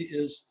country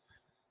is,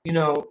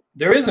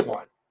 there isn't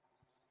one.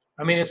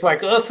 I mean, it's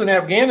like us in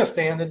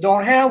Afghanistan that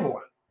don't have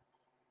one.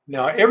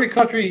 Now, every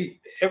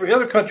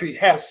other country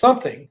has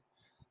something.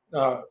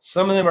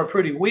 Some of them are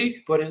pretty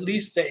weak, but at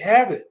least they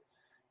have it.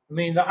 I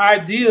mean, the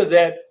idea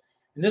that,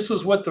 and this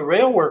is what the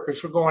rail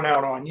workers were going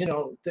out on,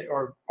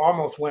 or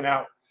almost went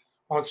out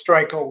on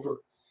strike over,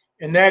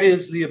 and that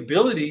is the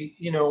ability,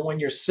 when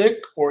you're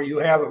sick or you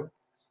have a,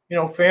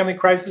 family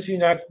crisis you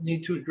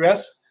need to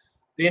address,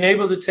 being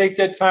able to take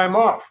that time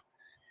off.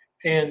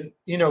 And,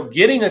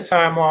 getting the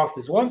time off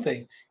is one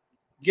thing.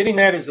 Getting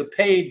that as a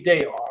paid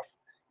day off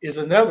is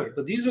another.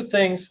 But these are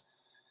things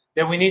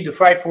that we need to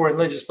fight for in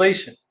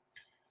legislation.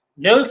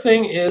 Another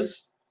thing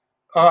is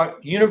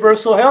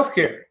universal health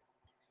care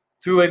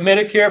through a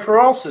Medicare for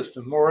All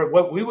system, or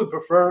what we would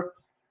prefer,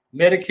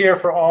 Medicare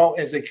for All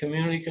as a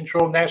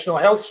community-controlled national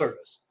health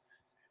service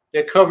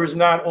that covers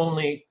not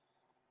only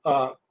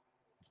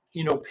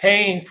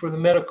paying for the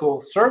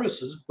medical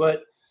services,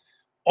 but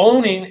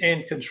owning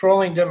and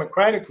controlling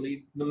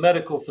democratically the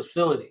medical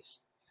facilities.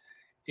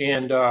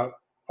 And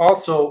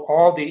also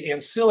all the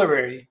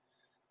ancillary,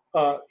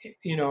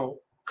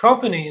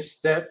 companies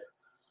that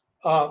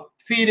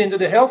feed into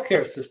the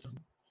healthcare system,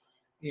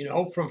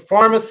 from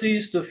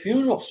pharmacies to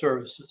funeral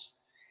services.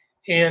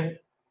 And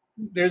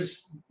there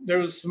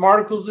was some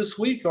articles this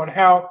week on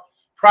how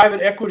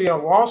private equity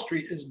on Wall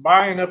Street is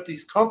buying up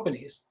these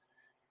companies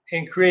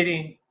and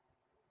creating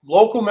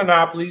local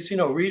monopolies,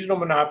 regional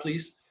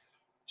monopolies,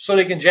 so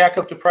they can jack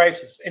up the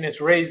prices. And it's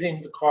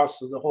raising the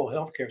cost of the whole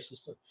healthcare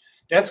system.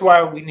 That's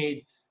why we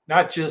need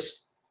not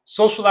just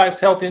socialized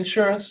health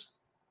insurance,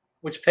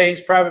 which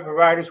pays private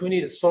providers. We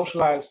need a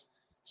socialized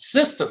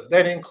system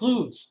that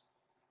includes,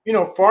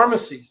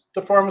 pharmacies,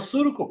 the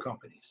pharmaceutical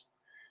companies,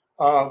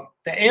 the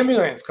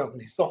ambulance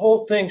companies. The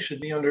whole thing should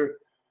be under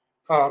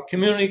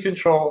community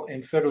control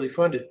and federally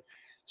funded.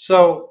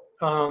 So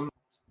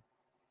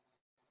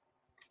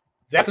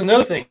that's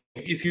another thing.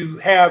 If you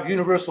have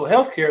universal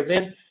health care,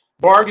 then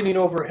bargaining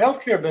over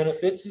healthcare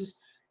benefits is,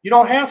 you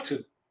don't have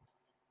to.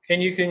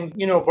 And you can,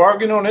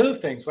 bargain on other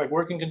things like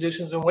working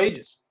conditions and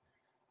wages.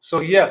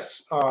 So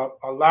yes,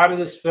 a lot of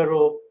this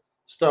federal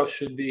stuff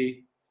should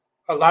be,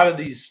 a lot of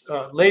these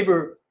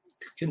labor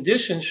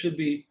conditions should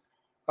be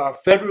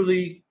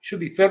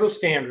federal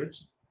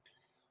standards.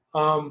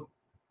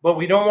 But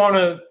we don't want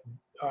to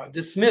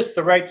dismiss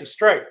the right to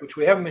strike, which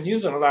we haven't been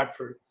using a lot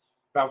for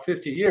about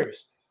 50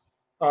 years,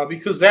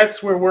 because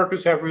that's where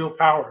workers have real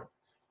power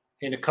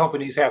and the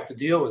companies have to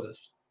deal with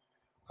us.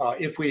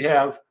 If we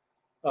have,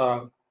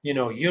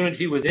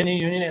 unity within a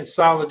union and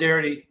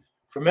solidarity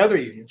from other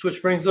unions,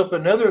 which brings up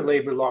another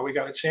labor law we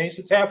got to change,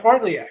 the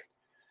Taft-Hartley Act,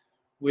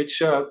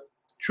 which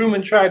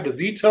Truman tried to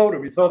veto. The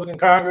Republican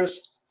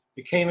Congress,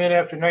 it came in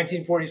after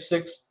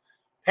 1946,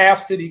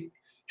 passed it.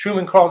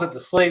 Truman called it the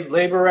Slave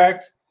Labor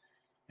Act,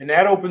 and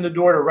that opened the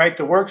door to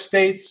right-to-work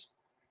states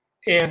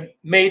and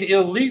made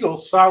illegal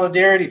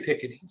solidarity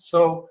picketing.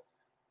 So,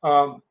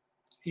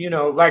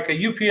 like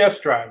a UPS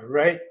driver,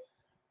 right?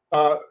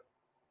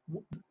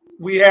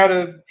 We had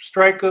a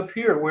strike up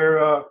here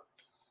where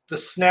the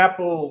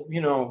Snapple,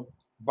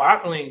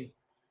 bottling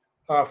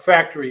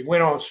factory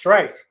went on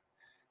strike.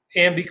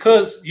 And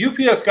because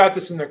UPS got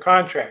this in their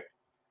contract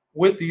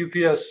with the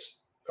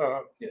UPS,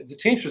 the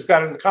Teamsters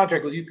got it in the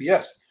contract with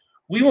UPS,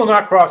 we will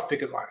not cross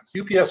picket lines.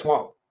 UPS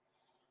won't.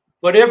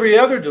 But every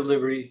other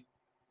delivery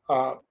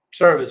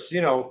service,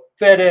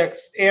 FedEx,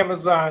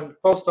 Amazon,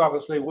 Post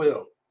Office, they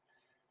will.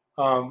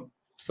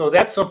 So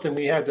that's something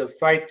we had to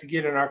fight to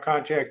get in our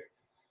contract,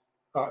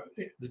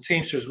 the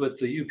Teamsters with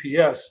the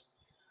UPS.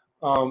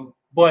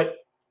 But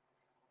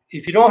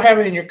if you don't have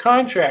it in your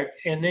contract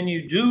and then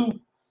you do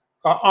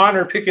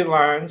honor picket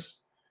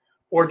lines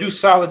or do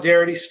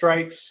solidarity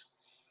strikes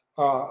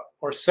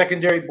or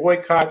secondary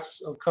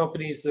boycotts of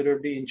companies that are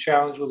being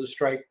challenged with a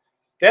strike,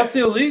 that's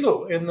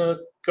illegal. And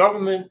the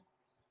government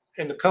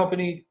and the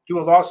company do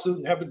a lawsuit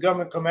and have the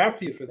government come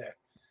after you for that.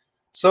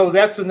 So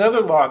that's another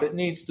law that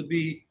needs to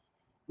be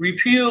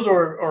repealed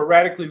or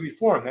radically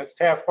reformed. That's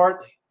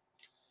Taft-Hartley.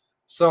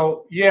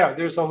 So, yeah,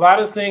 there's a lot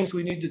of things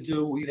we need to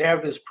do. We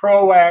have this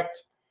PRO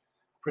Act,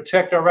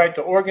 Protect Our Right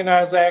to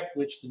Organize Act,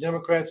 which the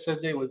Democrats said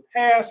they would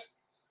pass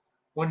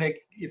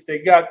if they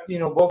got,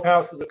 both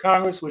houses of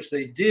Congress, which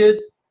they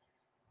did,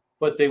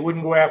 but they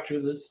wouldn't go after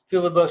the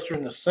filibuster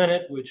in the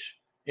Senate, which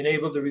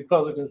enabled the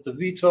Republicans to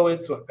veto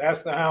it. So it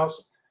passed the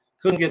House,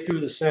 couldn't get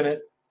through the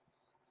Senate.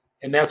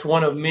 And that's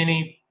one of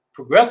many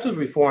progressive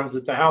reforms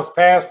that the House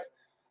passed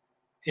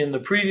in the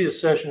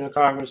previous session of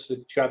Congress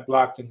that got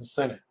blocked in the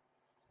Senate.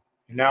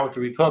 And now with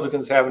the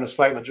Republicans having a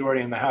slight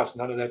majority in the House,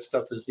 none of that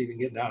stuff is even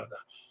getting out of the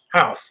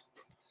House.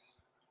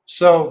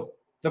 So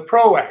the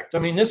PRO Act, I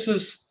mean, this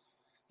is,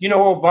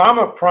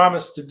 Obama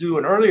promised to do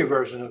an earlier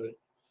version of it,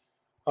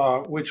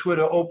 which would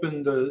have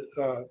opened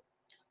the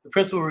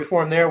principal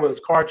reform there was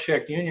card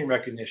check union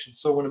recognition.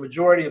 So when a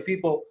majority of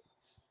people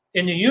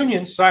in the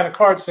union sign a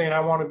card saying, I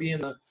want to be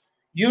in the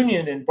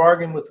union and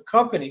bargain with the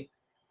company,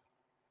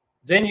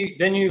 then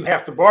you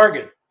have to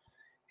bargain.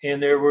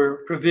 And there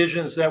were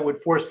provisions that would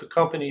force the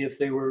company if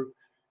they were,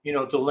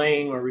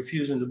 delaying or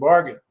refusing to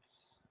bargain.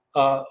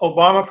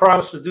 Obama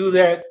promised to do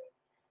that,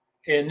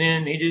 and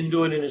then he didn't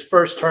do it in his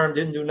first term,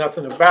 didn't do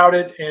nothing about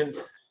it. And,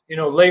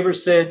 labor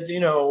said,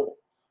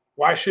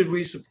 why should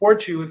we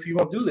support you if you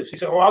won't do this? He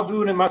said, oh, I'll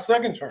do it in my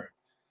second term.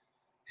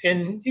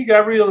 And he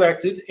got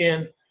reelected.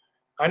 And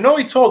I know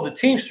he told the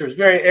Teamsters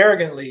very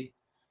arrogantly,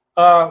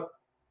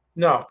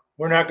 no,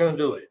 we're not going to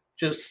do it.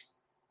 Just,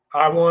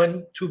 I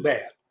won, too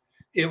bad.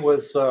 It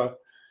was, so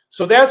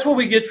that's what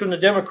we get from the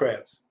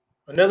Democrats.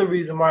 Another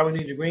reason why we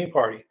need the Green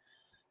Party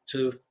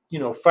to,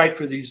 fight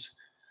for these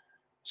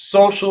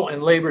social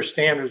and labor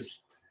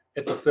standards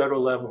at the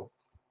federal level.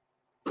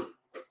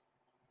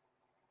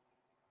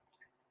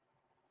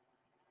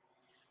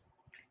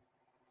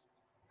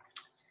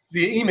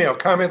 Via email,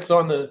 comments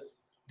on the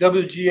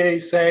WGA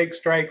SAG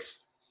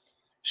strikes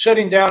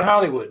shutting down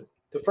Hollywood.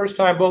 The first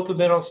time both have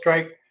been on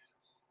strike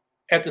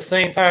at the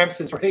same time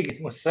since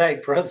Reagan was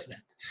SAG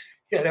president.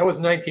 Yeah, that was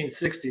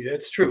 1960.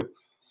 That's true.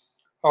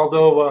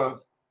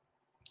 Although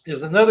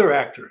there's another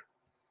actor.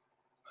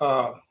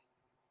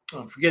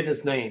 I'm forgetting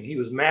his name. He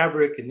was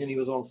Maverick, and then he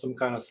was on some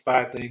kind of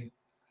spy thing.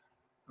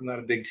 I'm not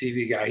a big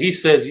TV guy. He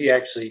says he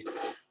actually,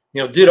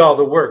 did all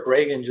the work.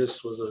 Reagan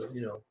just was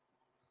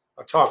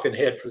a talking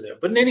head for them.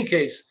 But in any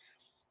case,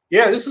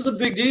 yeah, this is a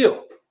big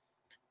deal.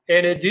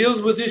 And it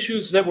deals with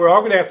issues that we're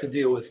all going to have to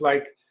deal with,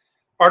 like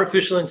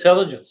artificial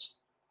intelligence,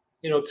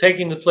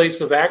 taking the place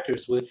of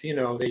actors with,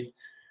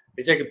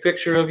 they take a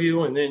picture of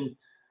you and then,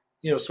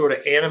 sort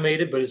of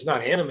animate it, but it's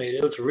not animated,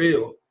 it looks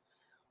real.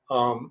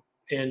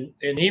 And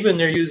even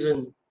they're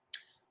using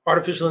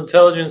artificial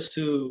intelligence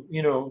to,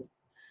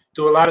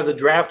 do a lot of the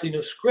drafting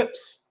of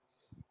scripts.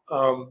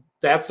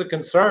 That's a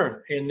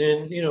concern. And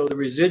then, the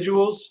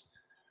residuals,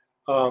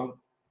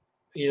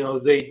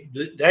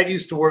 that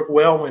used to work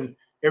well when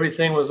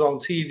everything was on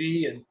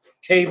TV and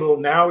cable.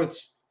 Now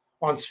it's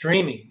on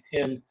streaming,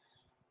 and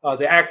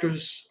the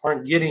actors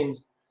aren't getting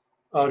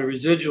the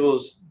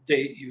residuals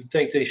you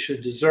think they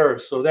should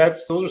deserve. So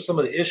those are some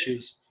of the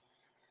issues.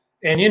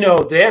 And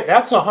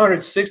that's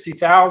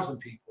 160,000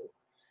 people.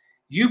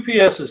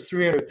 UPS is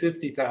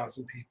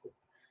 350,000 people.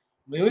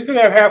 I mean, we could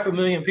have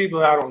 500,000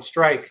 people out on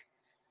strike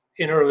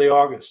in early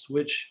August,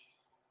 which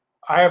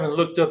I haven't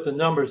looked up the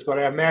numbers, but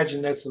I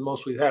imagine that's the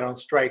most we've had on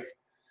strike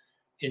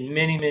in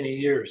many, many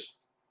years.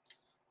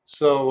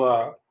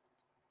 So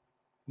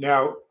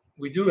now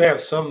we do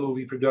have some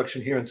movie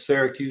production here in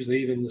Syracuse.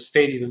 The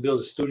state even built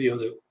a studio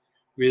that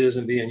really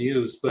isn't being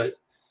used. But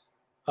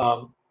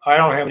I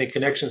don't have any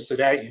connections to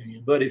that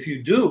union. But if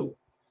you do,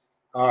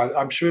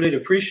 I'm sure they'd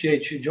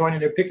appreciate you joining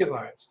their picket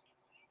lines.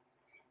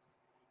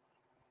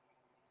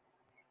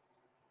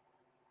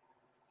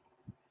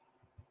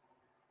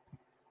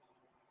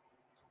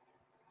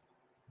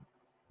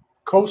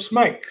 Coast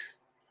Mike,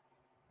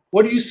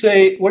 what do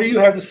you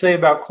have to say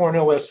about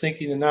Cornel West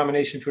seeking the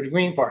nomination for the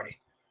Green Party?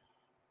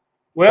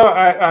 Well,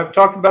 I've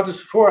talked about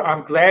this before.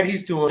 I'm glad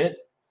he's doing it.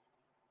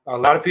 A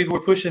lot of people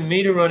were pushing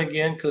me to run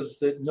again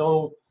because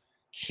no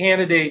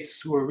candidates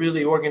who were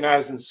really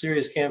organizing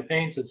serious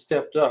campaigns had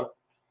stepped up.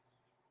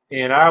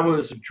 And I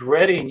was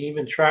dreading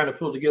even trying to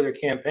pull together a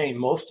campaign.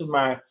 Most of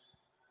my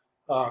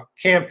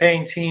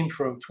campaign team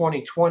from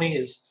 2020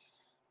 is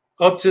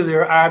up to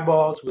their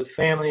eyeballs with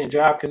family and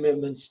job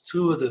commitments.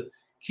 Two of the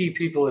key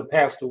people have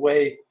passed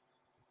away.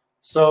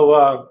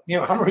 So,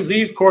 I'm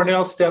relieved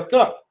Cornel stepped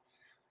up.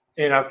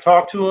 And I've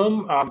talked to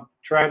him. I'm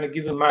trying to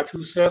give him my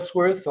 2 cents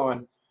worth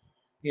on,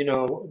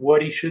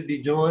 what he should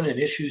be doing and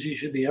issues he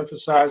should be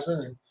emphasizing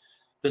and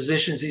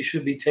positions he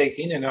should be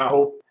taking. And I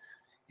hope,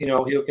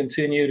 he'll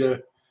continue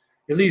to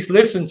at least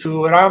listen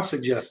to what I'm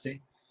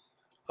suggesting.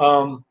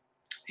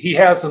 He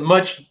has a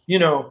much,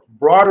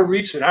 broader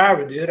reach than I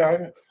ever did.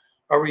 I'm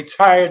a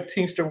retired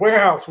Teamster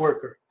warehouse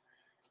worker.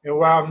 And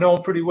while I'm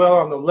known pretty well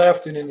on the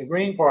left and in the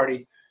Green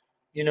Party,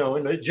 in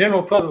the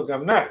general public,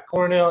 I'm not.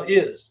 Cornel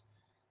is.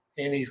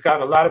 And he's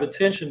got a lot of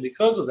attention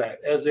because of that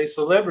as a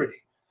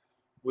celebrity,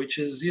 which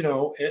is,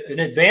 an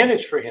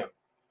advantage for him.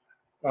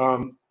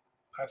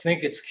 I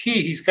think it's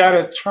key. He's got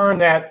to turn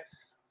that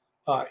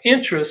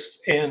interest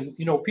and,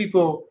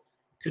 people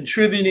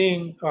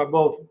contributing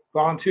both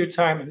volunteer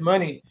time and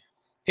money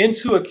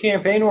into a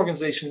campaign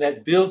organization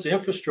that builds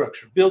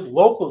infrastructure, builds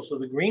locals of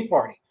the Green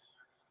Party.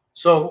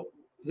 So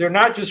they're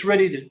not just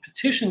ready to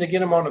petition to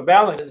get him on the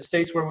ballot in the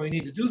states where we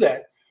need to do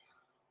that,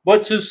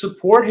 but to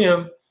support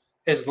him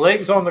as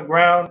legs on the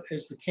ground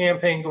as the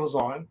campaign goes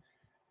on,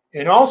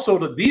 and also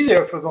to be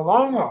there for the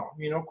long haul.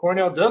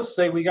 Cornel does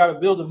say we got to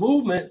build a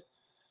movement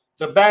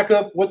to back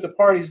up what the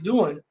party's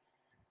doing,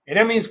 and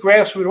that means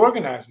grassroots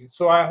organizing.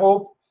 So I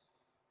hope,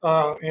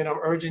 and I'm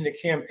urging the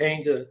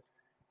campaign to,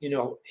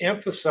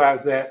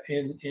 emphasize that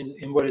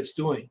in what it's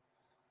doing.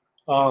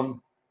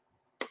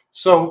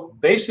 So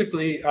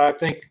basically, I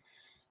think,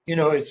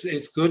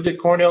 it's good that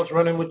Cornell's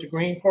running with the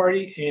Green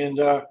Party, and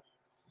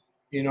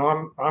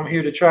I'm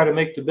here to try to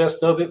make the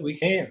best of it we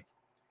can.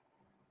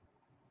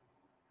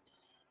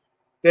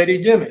 Betty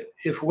Dimmitt,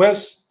 if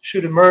West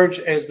should emerge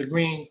as the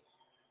Green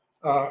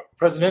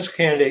presidential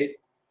candidate,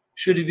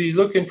 should he be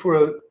looking for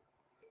a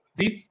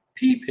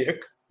VP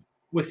pick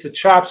with the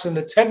chops in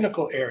the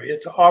technical area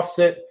to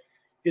offset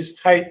his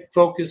tight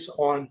focus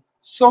on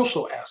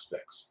social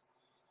aspects?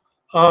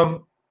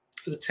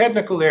 The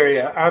technical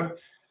area, I'm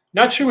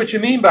not sure what you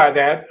mean by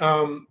that.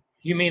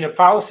 You mean a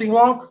policy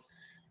wonk,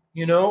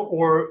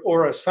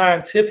 or a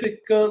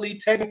scientifically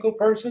technical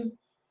person?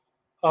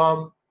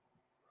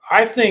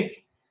 I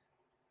think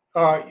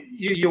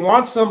you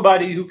want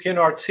somebody who can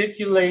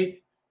articulate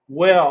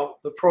well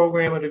the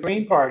program of the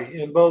Green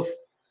Party in both,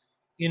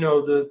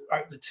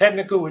 the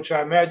technical, which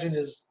I imagine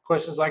is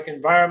questions like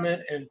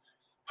environment and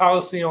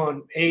policy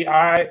on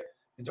AI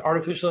and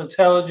artificial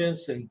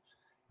intelligence and,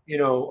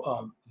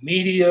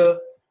 media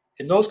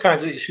and those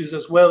kinds of issues,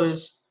 as well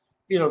as,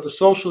 the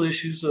social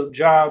issues of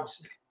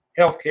jobs,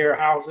 healthcare,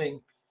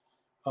 housing,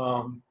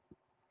 and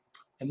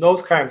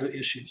those kinds of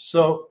issues.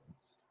 So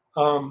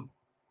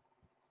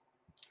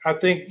I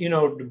think,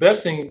 the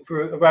best thing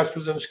for a vice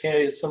presidential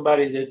candidate is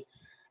somebody that,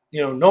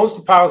 knows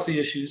the policy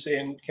issues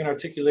and can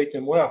articulate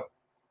them well.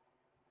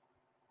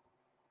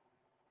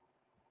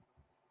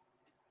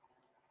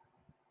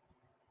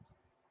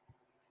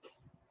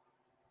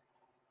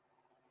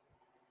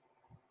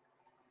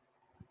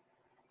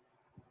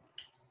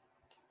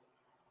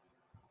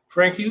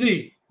 Frankie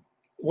Lee,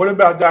 what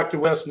about Dr.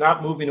 West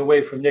not moving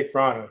away from Nick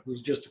Brana,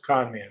 who's just a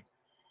con man?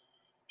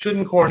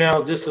 Shouldn't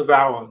Cornell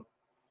disavow him?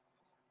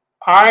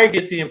 I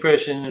get the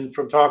impression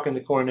from talking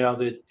to Cornell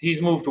that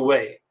he's moved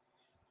away.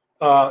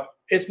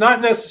 It's not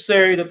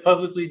necessary to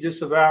publicly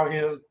disavow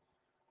him.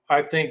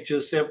 I think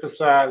just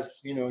emphasize,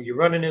 you're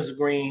running as a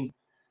Green,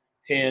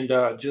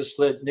 and just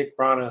let Nick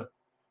Brana,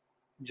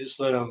 just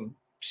let him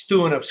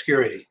stew in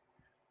obscurity.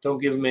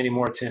 Don't give him any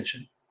more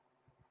attention.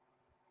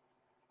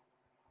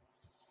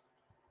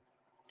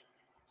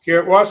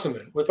 Garrett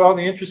Wasserman, with all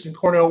the interest in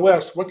Cornell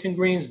West, what can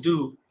Greens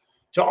do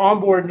to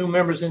onboard new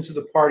members into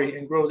the party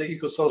and grow the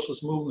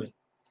eco-socialist movement?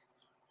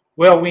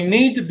 Well, we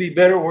need to be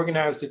better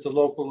organized at the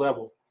local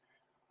level.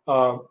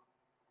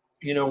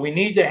 We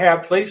need to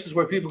have places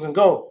where people can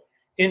go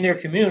in their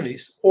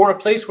communities, or a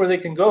place where they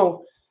can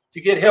go to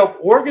get help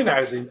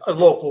organizing a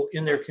local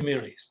in their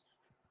communities,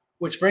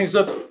 which brings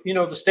up,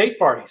 the state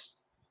parties.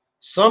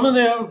 Some of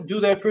them do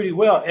that pretty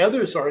well.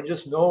 Others are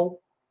just no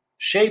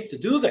shape to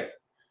do that.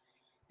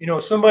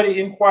 If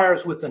somebody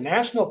inquires with the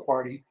national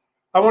party,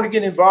 I want to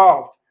get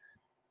involved.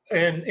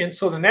 And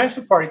so the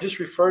national party just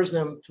refers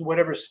them to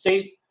whatever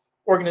state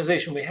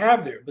organization we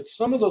have there. But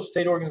some of those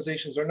state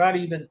organizations are not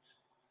even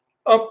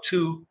up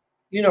to,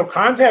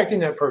 contacting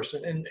that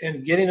person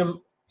and getting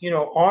them,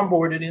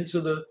 onboarded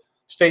into the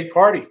state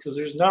party, because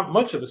there's not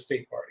much of a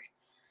state party.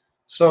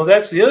 So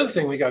that's the other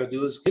thing we got to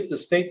do, is get the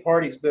state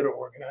parties better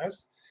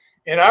organized.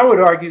 And I would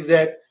argue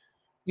that,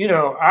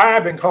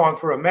 I've been calling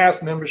for a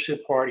mass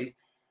membership party.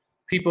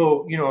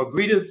 People,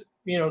 agree to,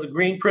 the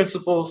Green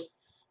principles,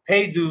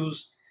 pay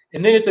dues.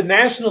 And then at the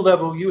national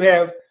level, you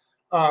have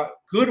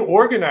good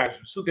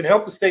organizers who can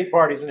help the state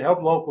parties and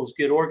help locals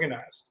get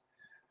organized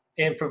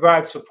and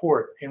provide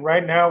support. And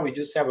right now, we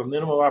just have a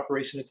minimal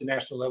operation at the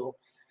national level.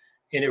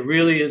 And it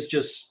really is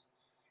just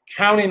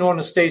counting on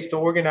the states to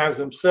organize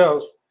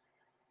themselves.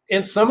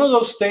 And some of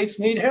those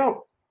states need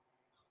help.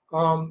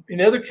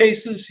 In other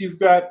cases, you've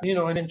got,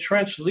 an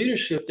entrenched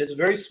leadership that's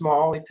very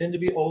small. They tend to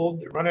be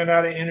old. They're running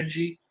out of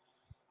energy.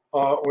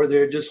 Or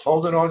they're just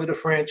holding on to the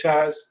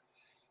franchise.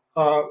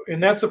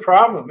 And that's a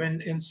problem.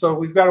 And so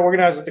we've got to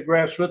organize at the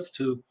grassroots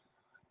to,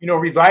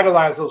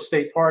 revitalize those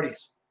state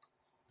parties.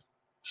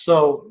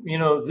 So,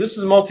 this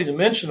is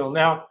multidimensional.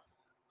 Now,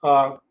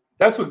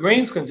 that's what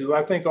Greens can do.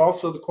 I think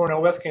also the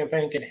Cornell West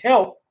campaign can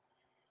help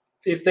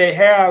if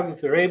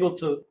they're able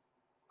to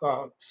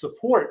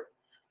support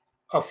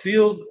a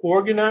field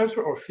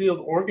organizer or field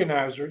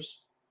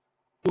organizers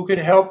who can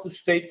help the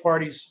state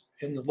parties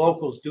and the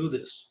locals do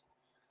this.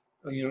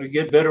 To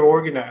get better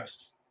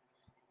organized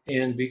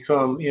and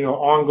become,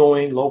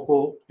 ongoing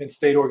local and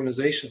state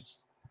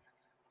organizations.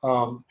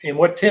 And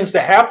what tends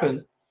to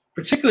happen,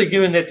 particularly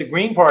given that the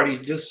Green Party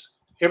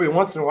just every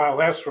once in a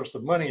while asks for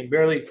some money and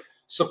barely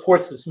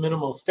supports its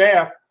minimal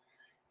staff,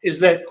 is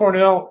that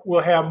Cornell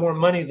will have more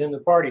money than the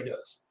party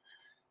does.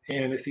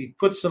 And if he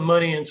puts some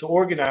money into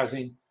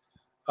organizing,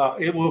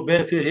 it will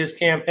benefit his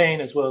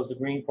campaign as well as the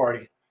Green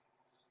Party.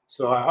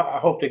 So I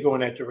hope they go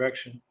in that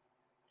direction.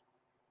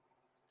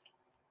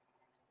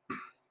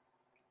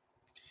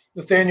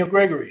 Nathaniel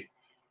Gregory,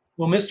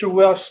 will Mr.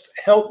 West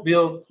help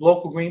build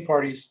local Green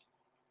parties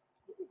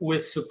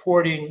with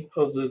supporting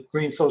of the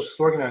Green Socialist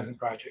Organizing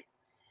Project?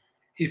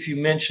 If you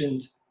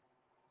mentioned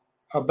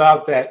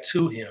about that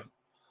to him.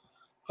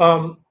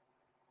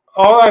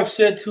 All I've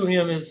said to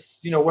him is,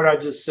 what I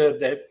just said,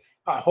 that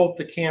I hope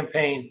the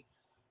campaign,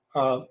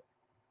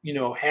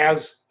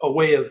 has a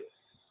way of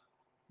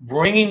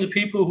bringing the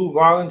people who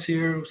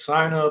volunteer, who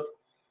sign up,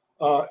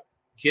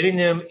 getting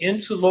them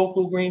into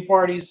local Green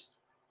parties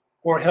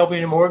or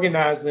helping them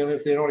organize them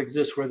if they don't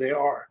exist where they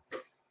are.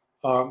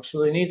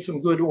 So they need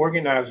some good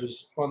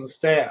organizers on the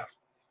staff.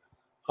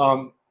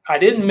 I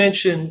didn't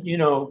mention,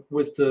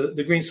 with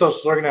the Green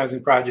Socialist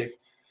Organizing Project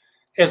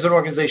as an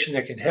organization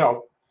that can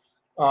help.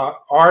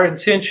 Our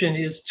intention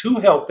is to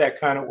help that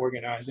kind of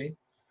organizing.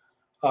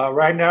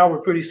 Right now,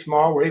 we're pretty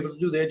small. We're able to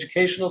do the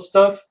educational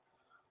stuff.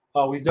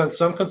 We've done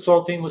some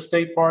consulting with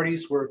state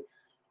parties.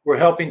 We're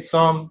helping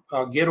some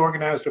get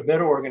organized or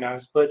better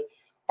organized, but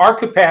our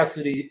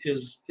capacity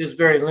is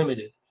very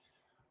limited.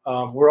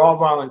 We're all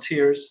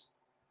volunteers,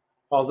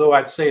 although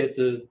I'd say at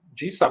the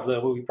GSOP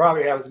level, we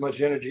probably have as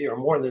much energy or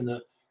more than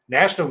the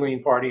National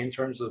Green Party in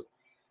terms of,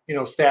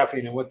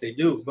 staffing and what they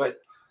do. But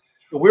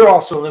we're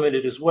also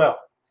limited as well.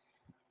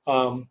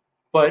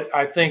 But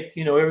I think,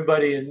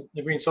 everybody in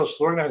the Green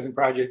Socialist Organizing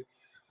Project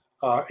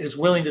is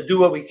willing to do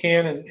what we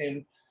can,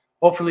 and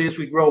hopefully as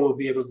we grow, we'll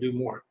be able to do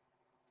more.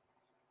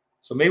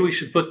 So maybe we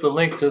should put the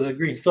link to the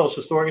Green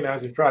Socialist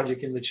Organizing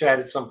Project in the chat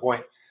at some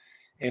point,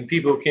 and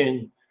people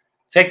can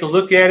take a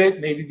look at it,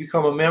 maybe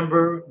become a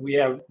member. We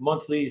have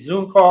monthly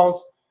Zoom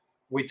calls.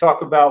 We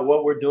talk about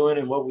what we're doing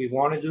and what we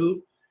want to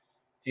do,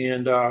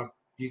 and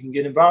you can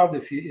get involved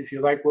if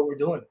you like what we're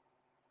doing.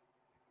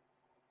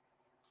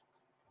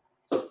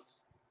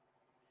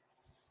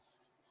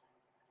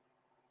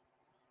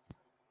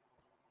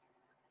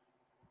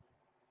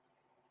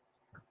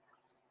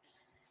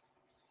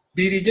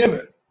 B.D.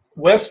 Dimmitt,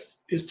 West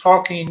is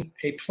talking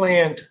a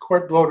plan to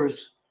court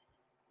voters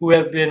who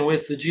have been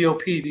with the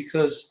GOP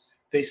because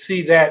they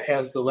see that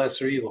as the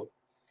lesser evil.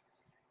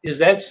 Is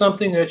that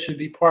something that should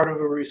be part of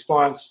a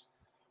response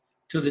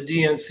to the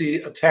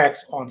DNC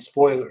attacks on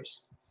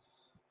spoilers?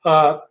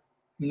 No,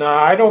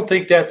 I don't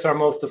think that's our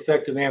most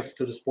effective answer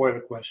to the spoiler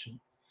question.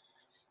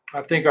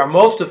 I think our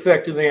most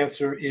effective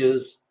answer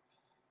is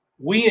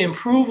we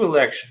improve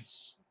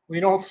elections. We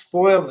don't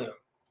spoil them.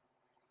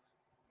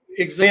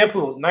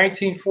 Example,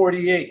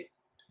 1948,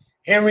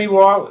 Henry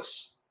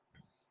Wallace.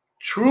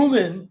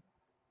 Truman,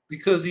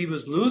 because he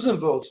was losing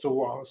votes to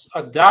Wallace,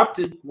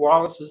 adopted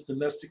Wallace's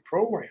domestic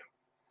program.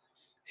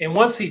 And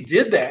once he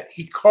did that,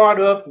 he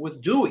caught up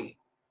with Dewey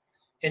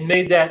and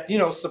made that,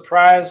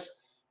 surprise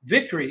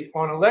victory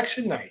on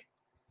election night.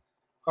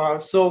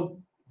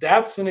 So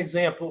that's an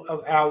example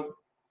of how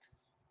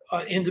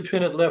an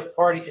independent left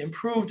party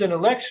improved an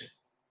election.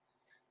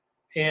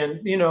 And,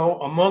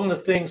 among the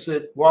things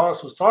that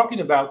Wallace was talking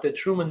about that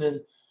Truman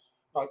then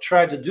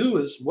tried to do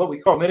is what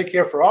we call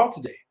Medicare for All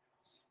today,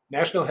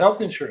 national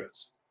health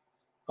insurance.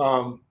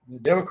 The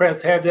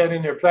Democrats had that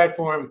in their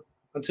platform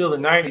until the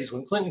 90s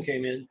when Clinton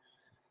came in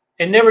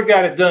and never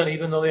got it done,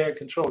 even though they had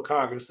control of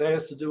Congress. That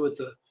has to do with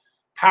the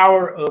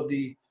power of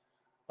the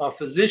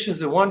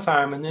physicians at one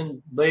time and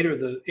then later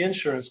the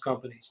insurance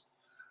companies.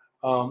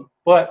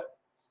 But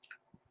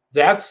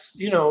that's,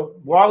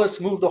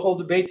 Wallace moved the whole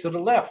debate to the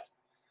left.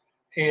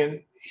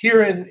 And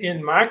here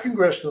in my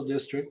congressional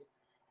district,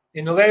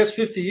 in the last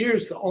 50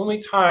 years, the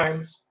only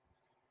times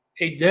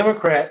a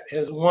Democrat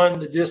has won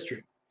the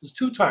district is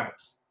 2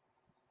 times.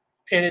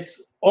 And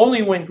it's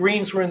only when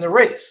Greens were in the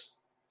race.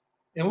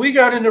 And we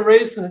got in the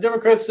race and the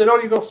Democrats said, oh,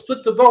 you're going to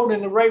split the vote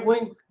and the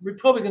right-wing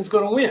Republican's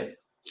going to win.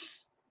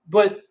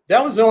 But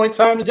that was the only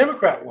time the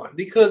Democrat won,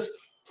 because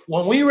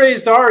when we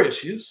raised our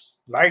issues,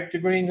 like the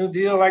Green New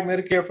Deal, like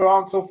Medicare for All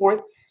and so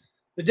forth,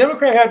 the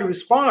Democrat had to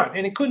respond,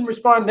 and it couldn't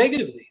respond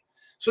negatively.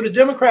 So the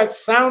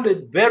Democrats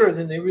sounded better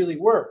than they really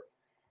were,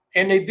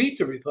 and they beat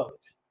the Republican.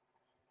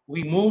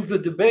 We moved the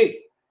debate.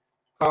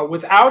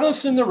 Without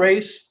us in the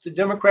race, the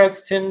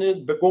Democrats tend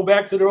to go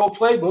back to their old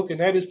playbook, and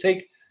that is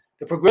take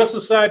the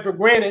progressive side for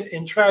granted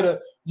and try to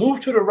move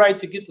to the right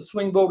to get the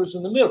swing voters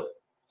in the middle.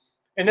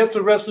 And that's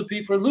a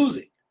recipe for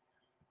losing.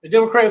 The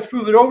Democrats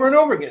prove it over and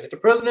over again at the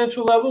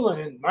presidential level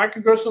and in my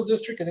congressional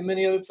district and in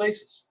many other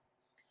places.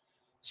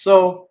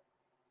 So,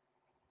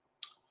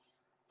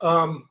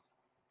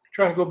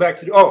 trying to go back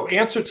to the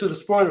answer to the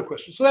spoiler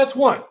question. So that's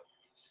one.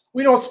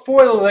 We don't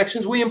spoil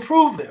elections, we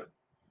improve them.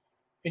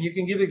 And you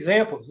can give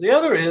examples. The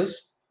other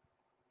is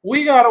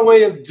we got a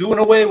way of doing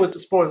away with the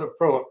spoiler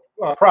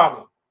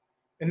problem.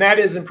 And that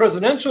is in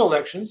presidential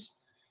elections,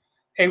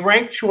 a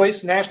ranked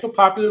choice national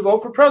popular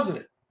vote for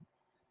president.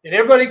 And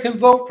everybody can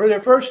vote for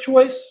their first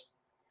choice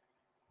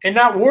and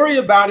not worry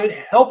about it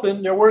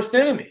helping their worst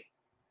enemy.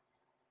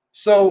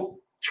 So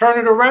turn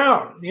it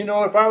around.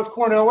 If I was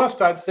Cornel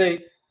West, I'd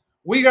say,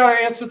 we got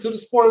to answer to the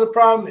spoiler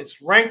problem.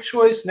 It's ranked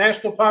choice,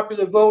 national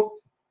popular vote.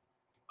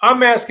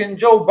 I'm asking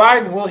Joe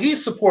Biden, will he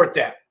support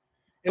that?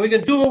 And we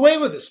can do away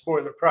with the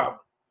spoiler problem.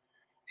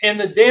 And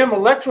the damn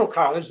electoral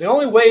college, the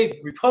only way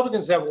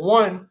Republicans have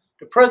won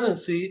the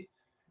presidency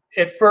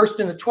at first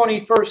in the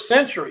 21st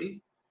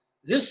century,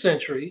 this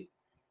century,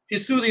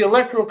 is through the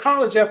electoral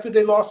college after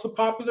they lost the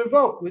popular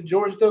vote with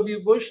George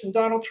W. Bush and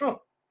Donald Trump.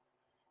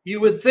 you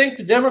would think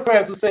the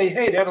Democrats would say,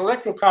 hey, that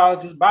electoral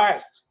college is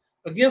biased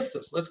against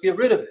us. Let's get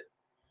rid of it.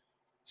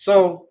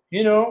 So,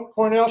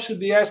 Cornell should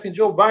be asking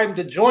Joe Biden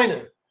to join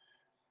him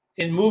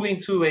in moving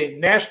to a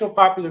national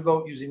popular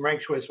vote using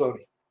ranked choice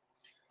voting.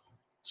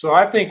 So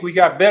I think we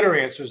got better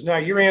answers. Now,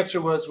 your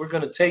answer was we're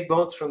going to take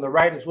votes from the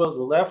right as well as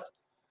the left.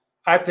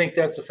 I think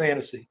that's a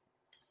fantasy.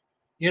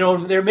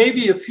 There may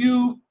be a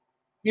few,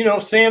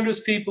 Sanders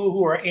people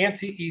who are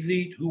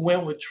anti-elite who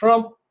went with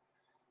Trump,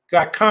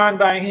 got conned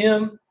by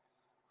him.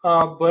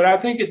 But I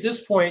think at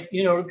this point,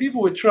 the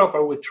people with Trump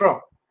are with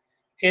Trump.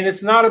 And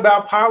it's not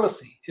about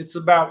policy. It's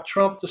about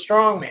Trump, the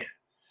strong man.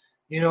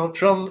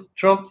 Trump,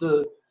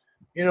 the,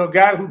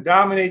 guy who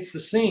dominates the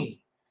scene.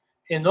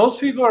 And those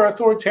people are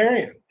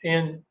authoritarian.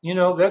 And,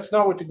 that's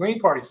not what the Green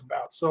Party is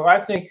about. So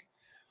I think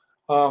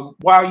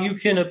while you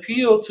can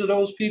appeal to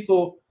those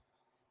people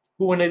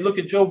who, when they look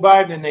at Joe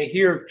Biden and they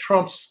hear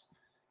Trump's,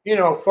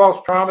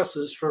 false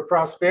promises for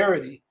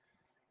prosperity,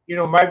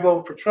 might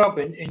vote for Trump,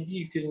 and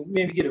you can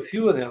maybe get a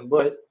few of them,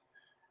 but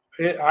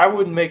I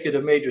wouldn't make it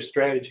a major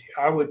strategy.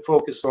 I would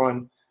focus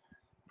on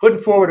putting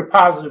forward a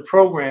positive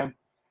program.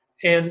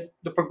 And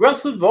the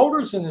progressive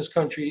voters in this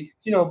country,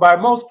 by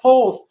most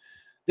polls,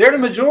 they're the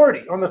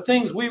majority on the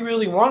things we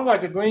really want,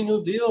 like a Green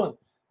New Deal and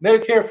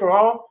Medicare for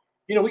all.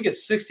 We get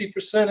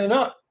 60% and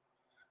up.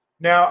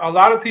 Now, a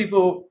lot of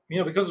people,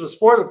 because of the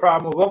spoiler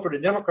problem, will vote for the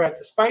Democrat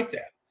despite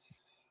that.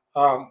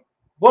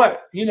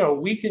 But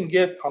we can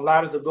get a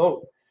lot of the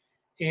vote.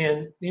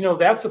 And,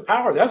 that's the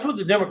power. That's what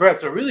the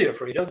Democrats are really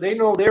afraid of. They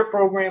know their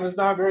program is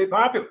not very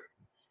popular.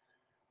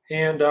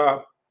 And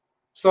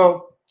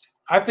so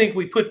I think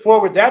we put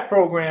forward that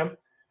program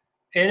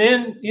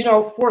and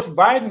then, force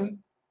Biden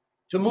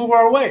to move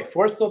our way,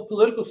 force the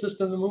political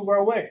system to move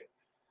our way.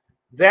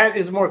 That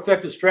is a more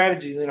effective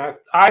strategy than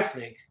I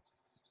think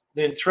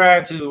than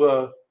trying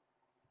to,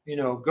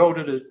 go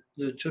to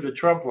the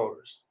Trump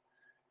voters.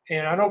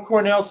 And I know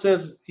Cornell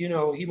says, he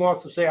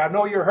wants to say, I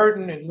know you're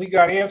hurting and we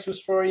got answers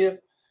for you.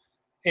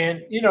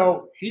 And,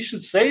 he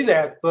should say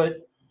that. But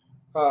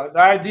the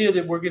idea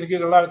that we're going to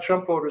get a lot of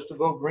Trump voters to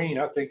vote Green,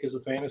 I think, is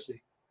a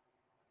fantasy.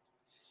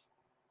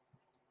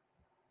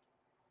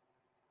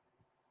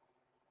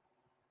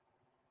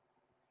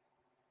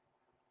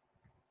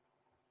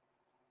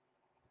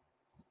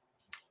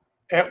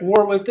 At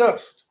war with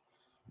dust.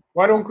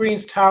 Why don't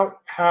Greens tout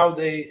how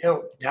they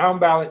help down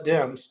ballot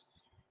Dems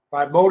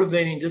by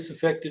motivating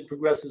disaffected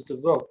progressives to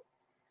vote?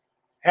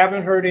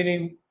 Haven't heard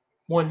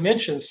anyone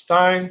mention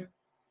Stein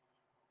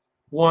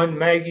won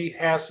Maggie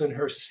Hassan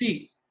her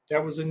seat.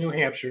 That was in New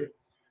Hampshire,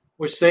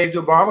 which saved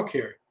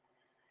Obamacare.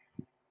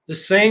 The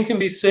same can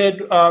be said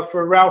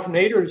for Ralph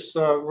Nader's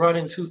run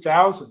in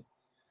 2000.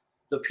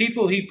 The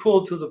people he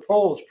pulled to the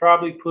polls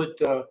probably put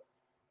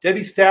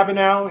Debbie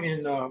Stabenow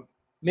in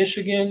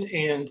Michigan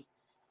and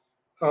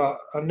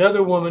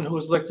another woman who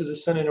was elected to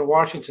Senate in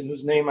Washington,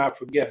 whose name I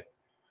forget.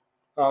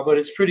 But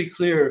it's pretty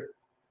clear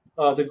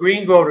the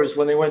Green voters,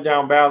 when they went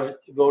down ballot,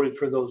 voted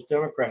for those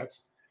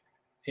Democrats.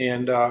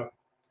 And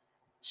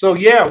so,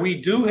 yeah,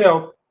 we do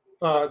help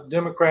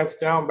Democrats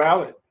down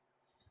ballot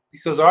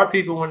because our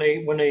people, when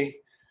they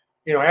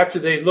after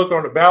they look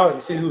on the ballot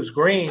and see who's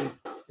green,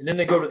 and then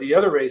they go to the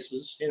other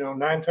races,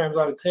 9 times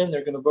out of 10,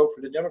 they're going to vote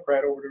for the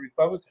Democrat over the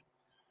Republican.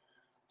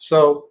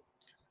 So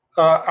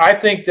I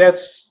think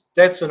that's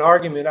an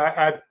argument.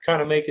 I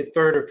kind of make it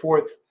third or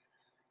fourth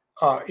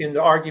in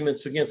the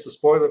arguments against the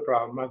spoiler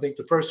problem. I think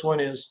the first one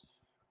is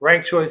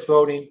ranked choice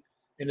voting,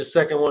 and the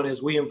second one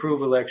is we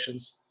improve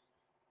elections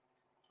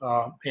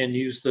and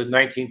use the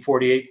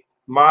 1948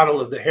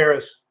 model of the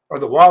Harris or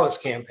the Wallace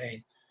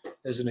campaign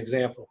as an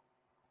example.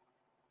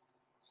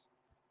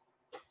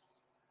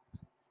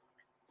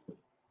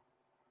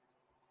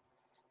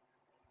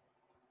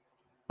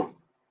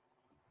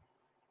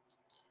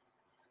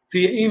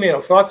 Via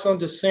email, thoughts on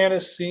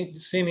DeSantis'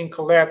 seeming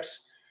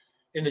collapse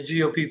in the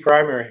GOP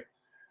primary?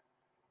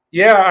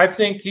 Yeah, I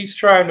think he's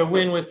trying to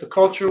win with the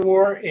culture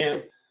war.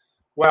 And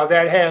while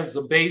that has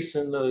a base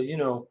in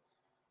the,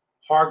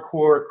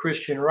 hardcore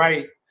Christian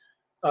right,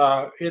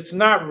 it's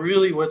not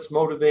really what's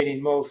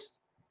motivating most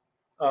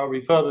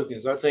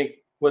Republicans. I think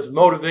what's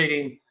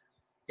motivating,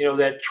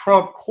 that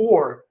Trump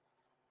core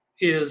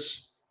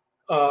is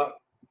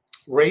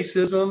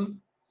racism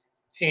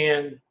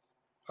and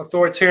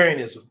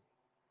authoritarianism.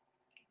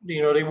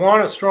 They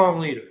want a strong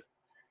leader,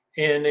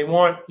 and they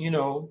want, they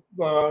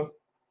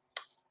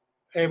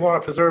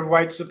want to preserve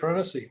white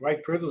supremacy,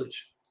 white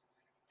privilege.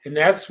 And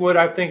that's what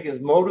I think is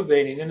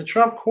motivating. And the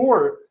Trump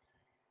core,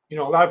 a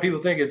lot of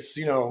people think it's,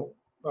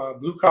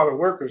 blue collar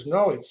workers.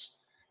 No,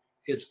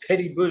 it's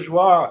petty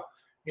bourgeois,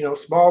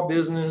 small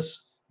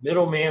business,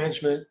 middle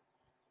management,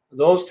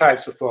 those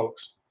types of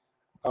folks.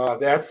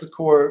 That's the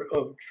core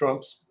of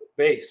Trump's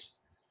base.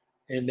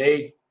 And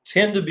they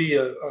tend to be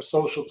a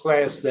social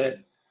class that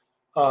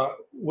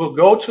will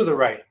go to the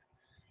right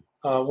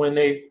when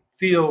they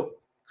feel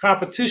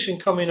competition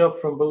coming up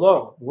from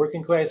below.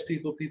 Working class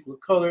people, people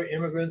of color,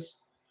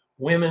 immigrants,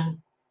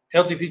 women,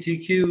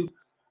 LGBTQ.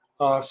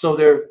 So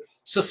they're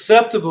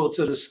susceptible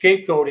to the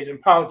scapegoating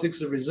and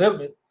politics of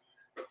resentment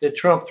that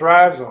Trump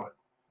thrives on.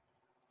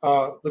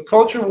 The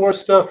culture war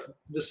stuff,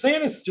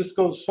 DeSantis just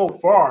goes so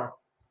far.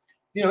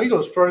 You know, he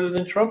goes further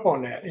than Trump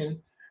on that. And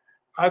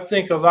I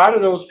think a lot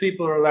of those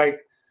people are like,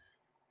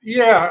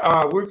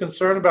 yeah, we're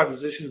concerned about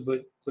these issues,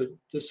 but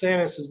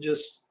DeSantis is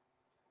just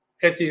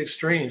at the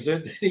extremes.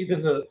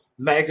 Even the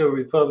MAGA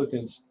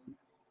Republicans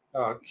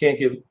can't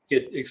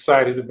get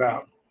excited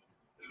about.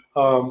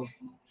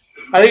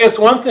 I think that's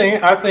one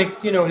thing. I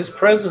think, you know, his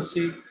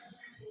presidency,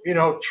 you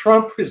know,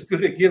 Trump is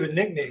good at giving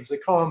nicknames.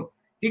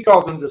 He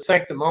calls him the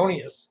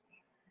sanctimonious.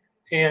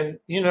 And,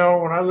 you know,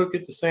 when I look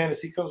at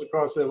DeSantis, he comes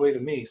across that way to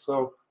me.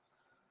 So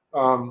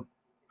I'm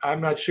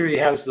not sure he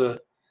has I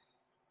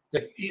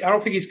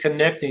don't think he's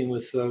connecting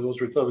with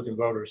those Republican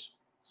voters.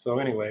 So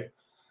anyway,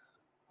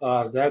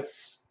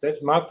 that's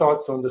my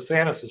thoughts on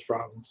DeSantis'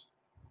 problems.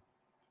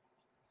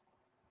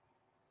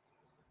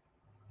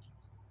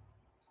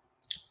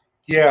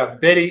 Yeah,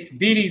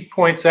 Beatty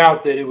points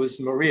out that it was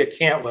Maria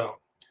Cantwell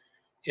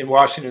in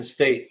Washington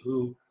State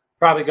who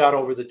probably got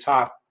over the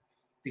top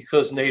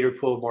because Nader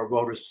pulled more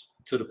voters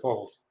to the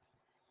polls.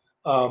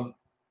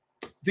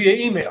 Via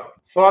email,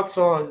 thoughts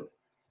on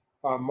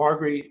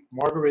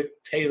Margaret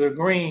Taylor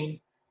Greene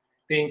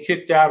being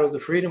kicked out of the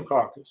Freedom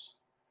Caucus.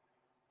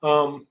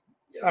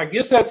 I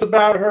guess that's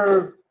about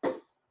her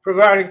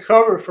providing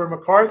cover for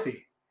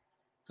McCarthy,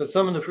 because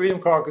some in the Freedom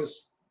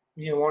Caucus,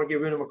 you know, want to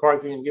get rid of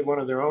McCarthy and get one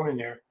of their own in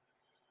there.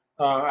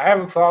 I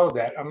haven't followed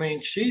that. I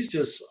mean, she's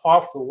just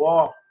off the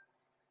wall.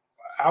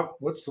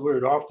 What's the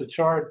word? Off the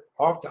chart,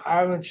 off the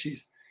island.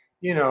 She's,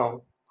 you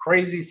know,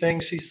 crazy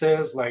things she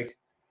says, like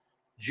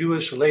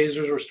Jewish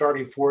lasers were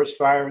starting forest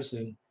fires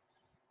in,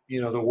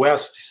 you know, the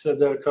West. She said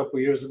that a couple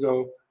of years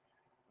ago.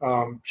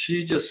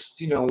 She's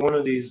just, you know, one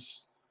of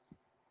these,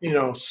 you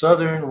know,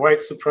 Southern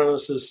white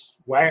supremacist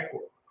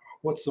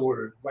what's the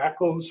word?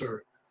 Wackos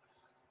or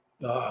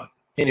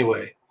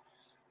anyway.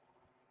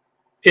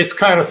 It's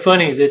kind of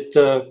funny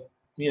that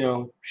you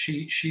know,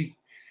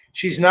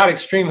 she's not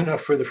extreme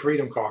enough for the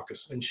Freedom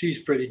Caucus, and she's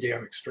pretty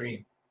damn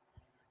extreme.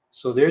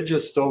 So they're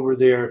just over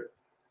there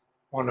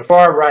on the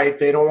far right.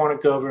 They don't want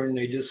to govern.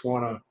 They just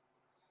want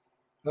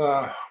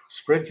to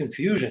spread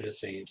confusion, it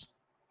seems.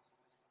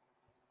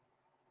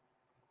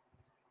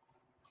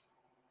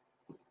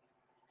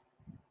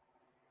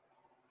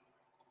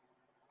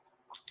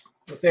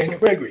 Nathaniel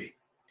Gregory,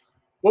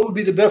 what would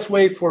be the best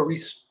way for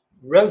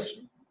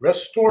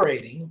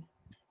restoring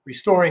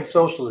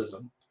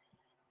socialism,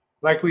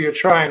 like we are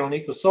trying on the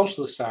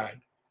eco-socialist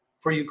side,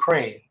 for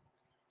Ukraine,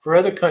 for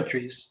other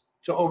countries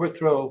to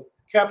overthrow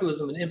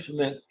capitalism and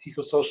implement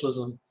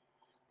eco-socialism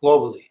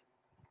globally?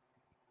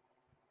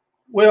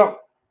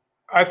 Well,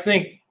 I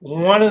think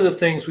one of the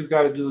things we've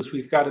got to do is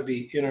we've got to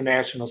be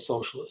international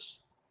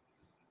socialists.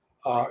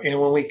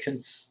 And when we can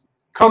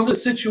come to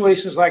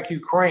situations like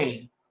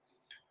Ukraine,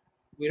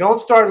 we don't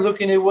start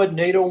looking at what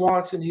NATO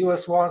wants and the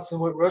US wants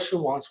and what Russia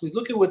wants. We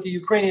look at what the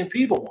Ukrainian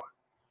people want.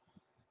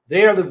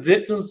 They are the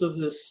victims of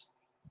this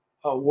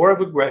war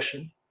of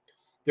aggression.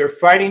 They're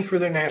fighting for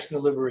their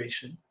national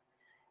liberation.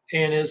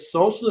 And as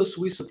socialists,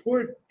 we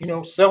support, you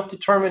know,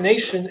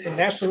 self-determination and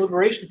national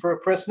liberation for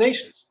oppressed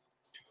nations.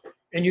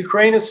 And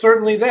Ukraine is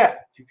certainly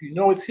that. If you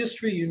know its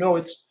history, you know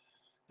it's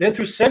been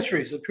through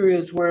centuries of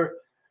periods where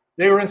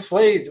they were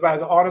enslaved by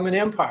the Ottoman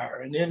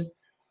Empire and then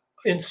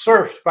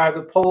serfed by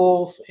the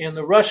Poles and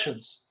the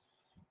Russians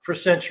for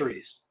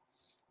centuries.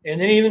 And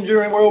then even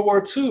during World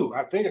War II,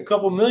 I think a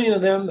couple million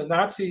of them, the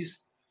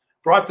Nazis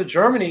brought to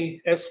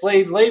Germany as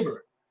slave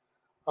labor.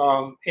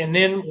 And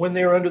then when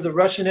they were under the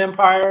Russian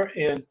Empire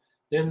and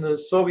then the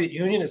Soviet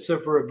Union,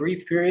 except for a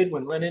brief period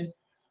when Lenin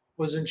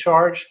was in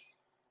charge,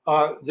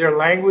 their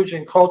language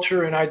and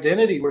culture and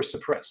identity were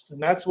suppressed. And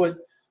that's what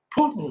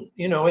Putin,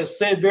 you know, has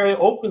said very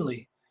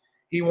openly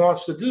he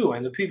wants to do,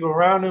 and the people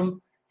around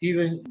him,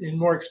 even in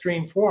more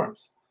extreme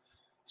forms.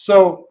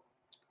 So,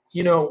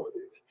 you know,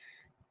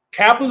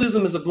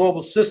 capitalism is a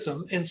global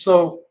system. And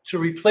so to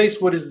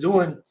replace what it's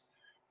doing,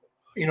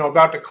 you know,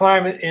 about the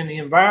climate and the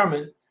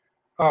environment,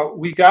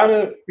 we got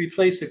to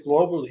replace it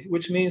globally,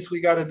 which means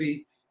we got to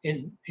be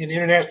in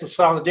international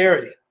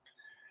solidarity.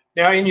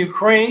 Now, in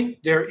Ukraine,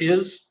 there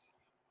is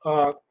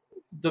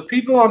the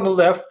people on the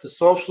left, the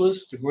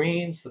socialists, the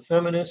Greens, the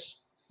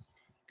feminists,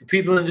 the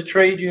people in the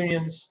trade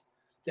unions,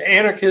 the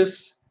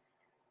anarchists,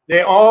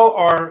 they all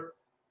are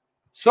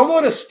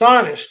somewhat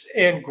astonished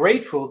and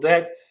grateful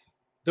that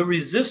the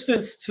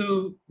resistance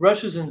to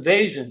Russia's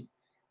invasion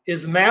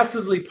is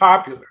massively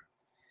popular.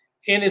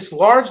 And it's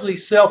largely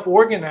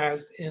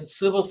self-organized in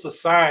civil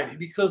society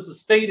because the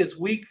state is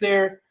weak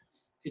there.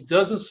 It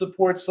doesn't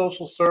support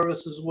social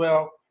services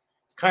well.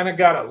 It's kind of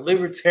got a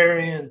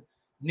libertarian,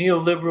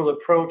 neoliberal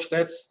approach.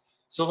 That's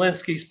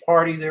Zelensky's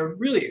party. They're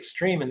really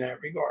extreme in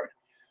that regard.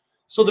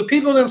 So the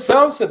people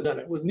themselves have done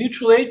it with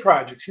mutual aid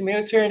projects,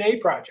 humanitarian aid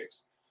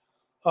projects,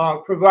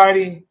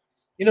 providing,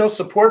 you know,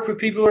 support for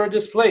people who are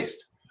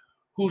displaced,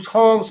 whose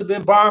homes have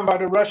been bombed by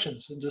the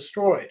Russians and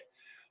destroyed,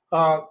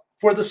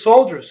 for the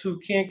soldiers who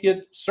can't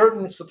get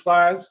certain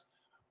supplies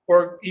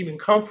or even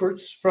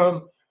comforts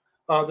from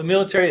the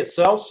military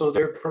itself, so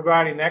they're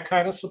providing that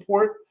kind of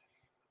support.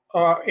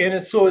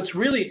 So it's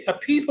really a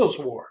people's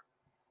war,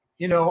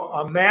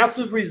 a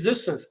massive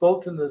resistance,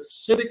 both in the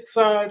civic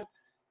side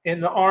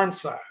and the armed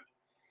side.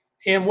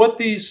 And what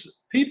these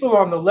people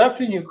on the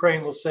left in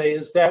Ukraine will say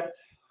is that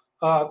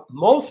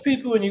most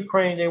people in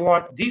Ukraine, they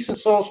want decent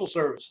social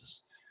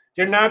services.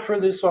 They're not for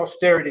this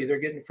austerity they're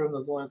getting from the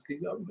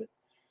Zelensky government.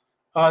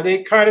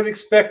 They kind of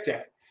expect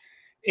that.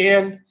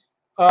 And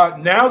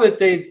now that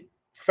they've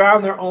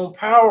found their own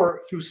power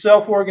through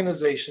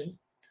self-organization,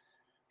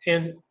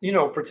 and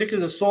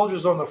particularly the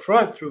soldiers on the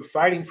front through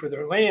fighting for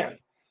their land,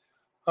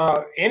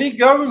 any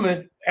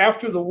government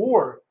after the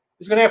war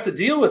is going to have to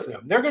deal with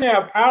them. They're going to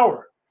have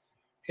power.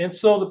 And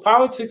so the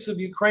politics of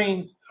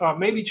Ukraine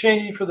may be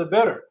changing for the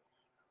better.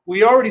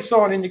 We already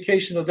saw an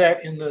indication of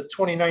that in the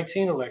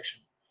 2019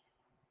 election,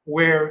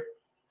 where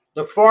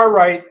the far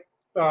right,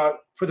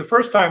 for the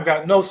first time,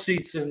 got no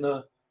seats in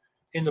the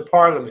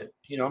parliament.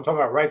 I'm talking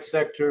about Right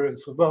Sector and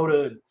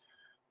Svoboda and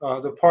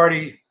the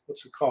party,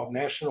 what's it called,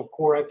 National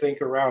Corps, I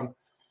think, around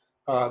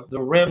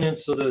the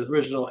remnants of the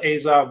original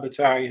Azov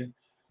battalion.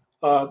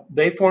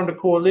 They formed a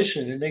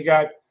coalition, and they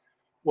got,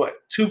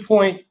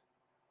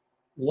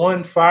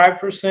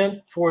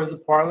 2.15% for the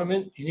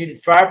parliament. You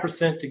needed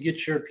 5% to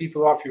get your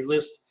people off your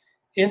list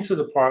into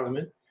the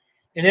parliament.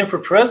 And then for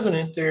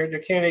president, their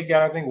candidate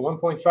got, I think,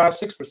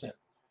 1.56%.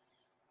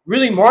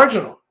 Really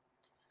marginal.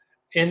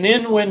 And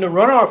then when the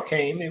runoff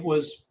came, it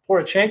was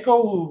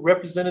Poroshenko, who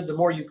represented the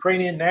more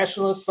Ukrainian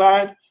nationalist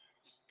side,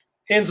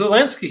 and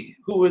Zelensky,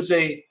 who was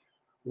a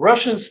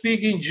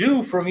Russian-speaking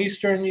Jew from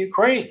eastern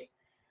Ukraine.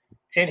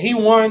 And he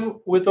won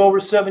with over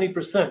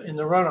 70% in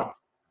the runoff,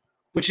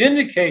 which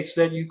indicates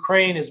that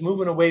Ukraine is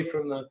moving away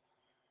from the,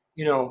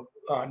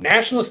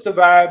 nationalist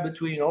divide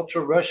between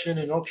ultra-Russian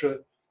and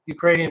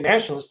ultra-Ukrainian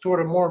nationalists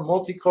toward a more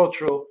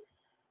multicultural,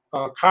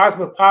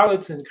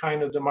 cosmopolitan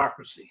kind of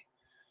democracy.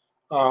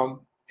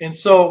 And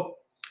so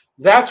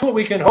that's what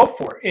we can hope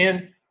for.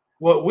 And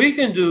what we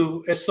can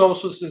do as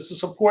socialists is to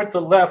support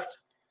the left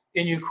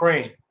in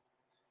Ukraine.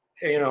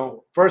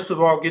 First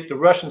of all, get the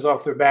Russians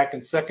off their back,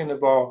 and second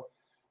of all,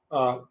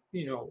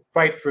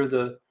 fight for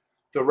the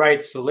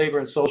rights, the labor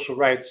and social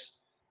rights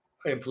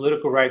and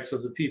political rights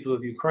of the people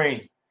of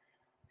Ukraine.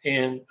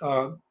 And,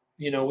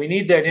 we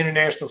need that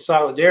international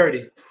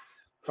solidarity.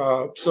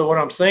 So what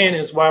I'm saying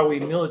is, while we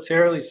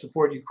militarily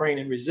support Ukraine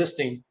in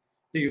resisting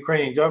the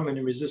Ukrainian government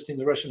and resisting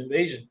the Russian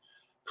invasion,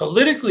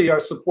 politically our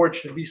support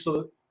should be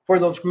for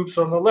those groups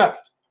on the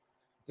left,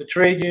 the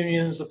trade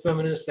unions, the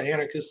feminists, the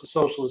anarchists, the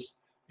socialists,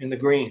 and the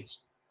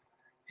Greens.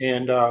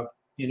 And,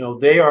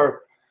 they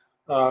are,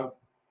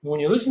 when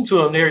you listen to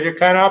them, they're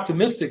kind of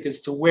optimistic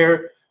as to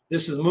where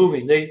this is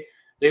moving.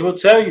 They will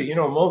tell you,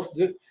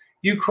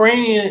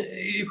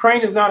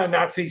 Ukraine is not a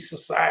Nazi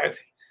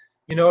society.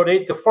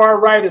 The far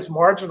right is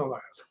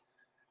marginalized.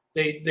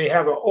 They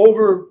have an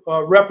over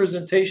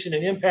representation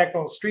and impact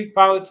on street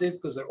politics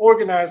because they're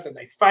organized and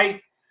they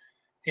fight,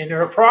 and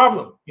they're a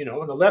problem.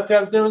 When the left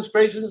has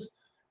demonstrations,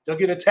 they'll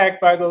get attacked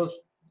by those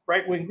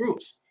right-wing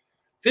groups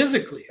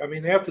physically. I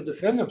mean, they have to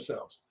defend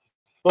themselves.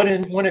 But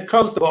when it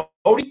comes to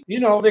voting,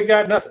 they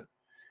got nothing.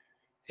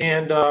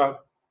 And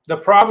the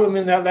problem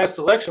in that last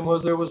election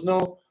was there was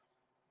no,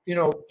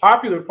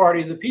 popular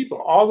party of the people.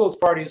 All those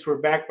parties were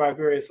backed by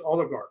various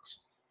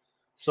oligarchs.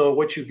 So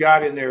what you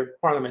got in their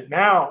parliament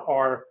now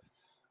are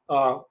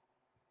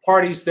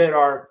parties that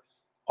are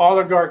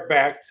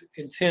oligarch-backed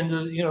and tend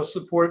to,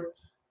 support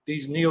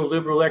these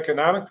neoliberal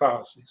economic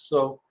policies.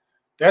 So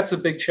that's a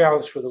big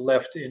challenge for the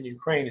left in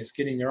Ukraine, is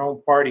getting their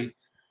own party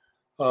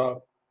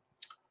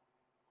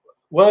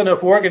well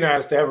enough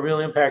organized to have a real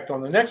impact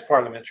on the next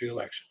parliamentary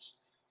elections.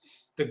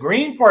 The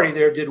Green Party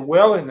there did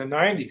well in the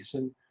 90s.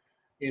 And,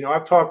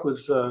 I've talked with,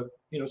 some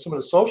of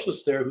the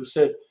socialists there who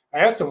said, I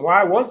asked them,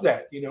 why was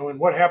that, and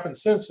what happened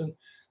since? And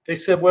they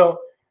said, well,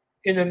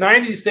 in the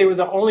 90s, they were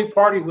the only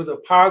party with a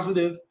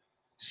positive,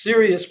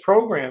 serious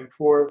program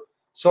for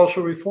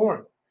social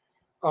reform.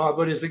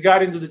 But as it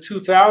got into the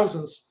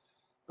 2000s,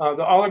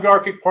 the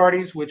oligarchic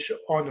parties, which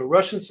on the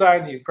Russian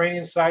side and the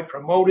Ukrainian side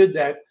promoted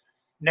that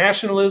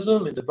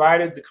nationalism and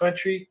divided the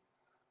country,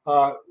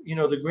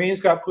 the Greens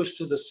got pushed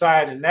to the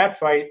side in that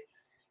fight.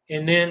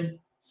 And then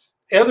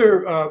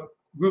other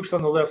groups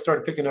on the left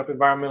started picking up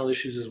environmental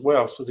issues as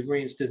well. So the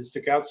Greens didn't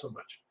stick out so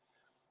much.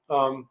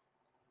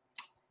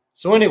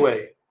 So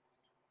anyway,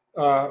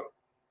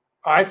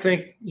 I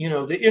think,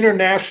 the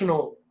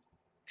international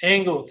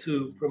angle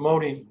to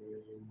promoting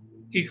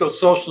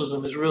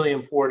eco-socialism is really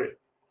important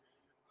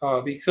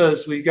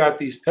because we got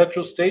these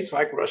petrostates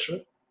like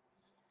Russia,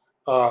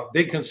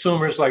 big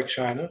consumers like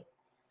China,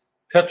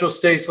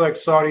 petrostates like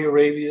Saudi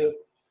Arabia,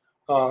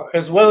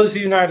 as well as the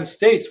United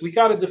States. We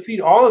got to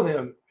defeat all of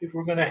them if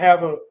we're going to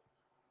have a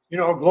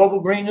global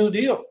Green New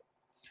Deal.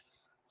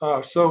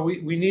 So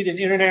we need an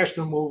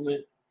international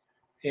movement,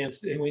 and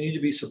we need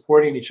to be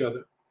supporting each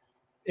other.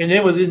 And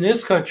then within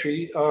this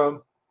country,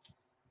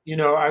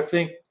 I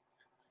think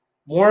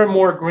more and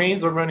more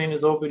Greens are running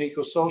as open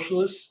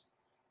eco-socialists.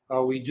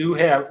 We do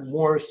have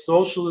more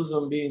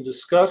socialism being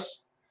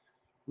discussed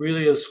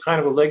really is kind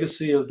of a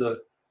legacy of the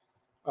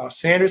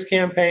Sanders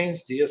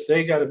campaigns.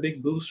 DSA got a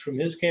big boost from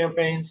his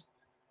campaigns.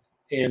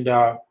 And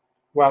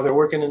while they're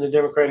working in the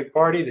Democratic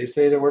Party, they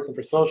say they're working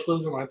for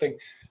socialism.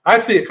 I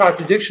see a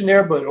contradiction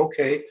there, but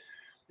okay,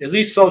 at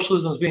least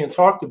socialism is being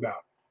talked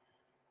about.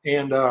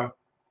 And I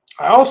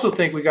also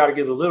think we got to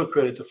give a little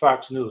credit to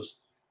Fox News,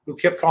 who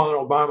kept calling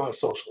Obama a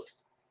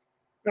socialist.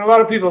 And a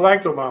lot of people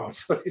liked Obama,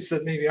 so they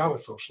said maybe I'm a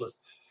socialist.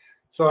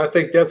 So I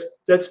think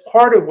that's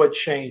part of what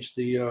changed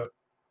the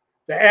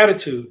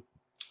attitude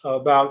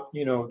about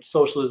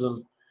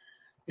socialism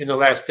in the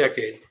last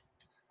decade.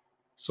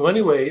 So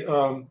anyway,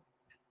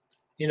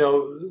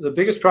 the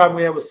biggest problem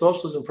we have with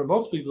socialism for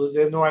most people is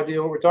they have no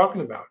idea what we're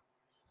talking about.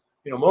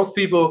 Most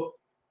people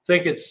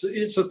think it's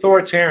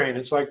authoritarian.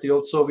 It's like the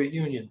old Soviet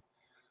Union.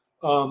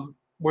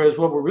 Whereas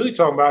what we're really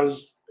talking about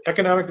is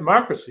economic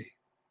democracy,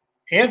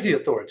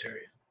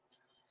 anti-authoritarian.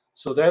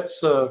 So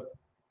that's a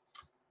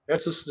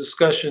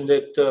discussion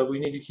that we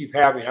need to keep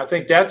having. I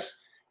think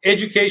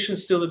education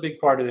is still a big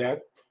part of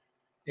that.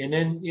 And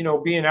then,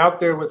 being out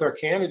there with our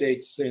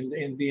candidates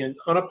and being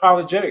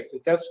unapologetic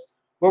that that's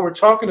what we're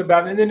talking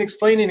about, and then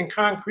explaining in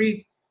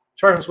concrete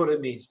terms what it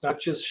means, not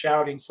just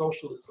shouting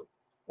socialism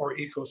or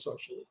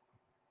eco-socialism.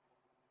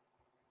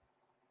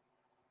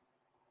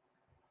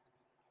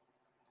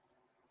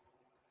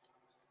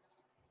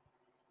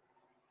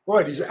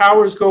 Boy, these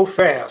hours go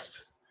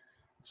fast.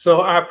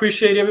 So I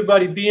appreciate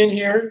everybody being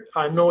here.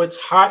 I know it's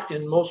hot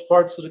in most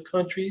parts of the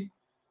country,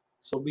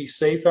 so be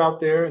safe out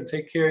there and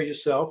take care of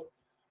yourself.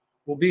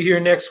 We'll be here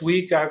next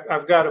week.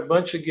 I've got a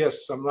bunch of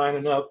guests I'm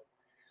lining up.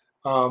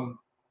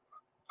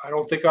 I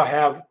don't think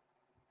I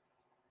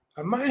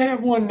might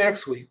have one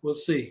next week. We'll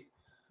see.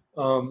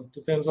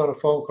 Depends on a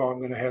phone call I'm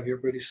going to have here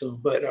pretty soon.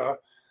 But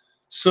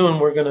soon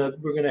we're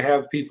gonna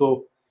have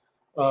people,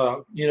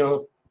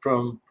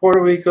 from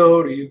Puerto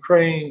Rico to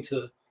Ukraine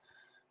to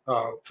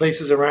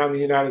places around the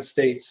United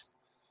States.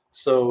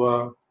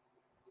 So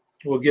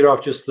we'll get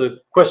off just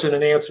the question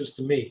and answers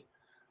to me.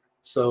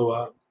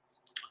 So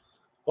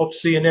hope to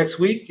see you next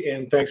week,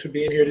 and thanks for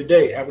being here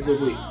today. Have a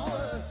good week.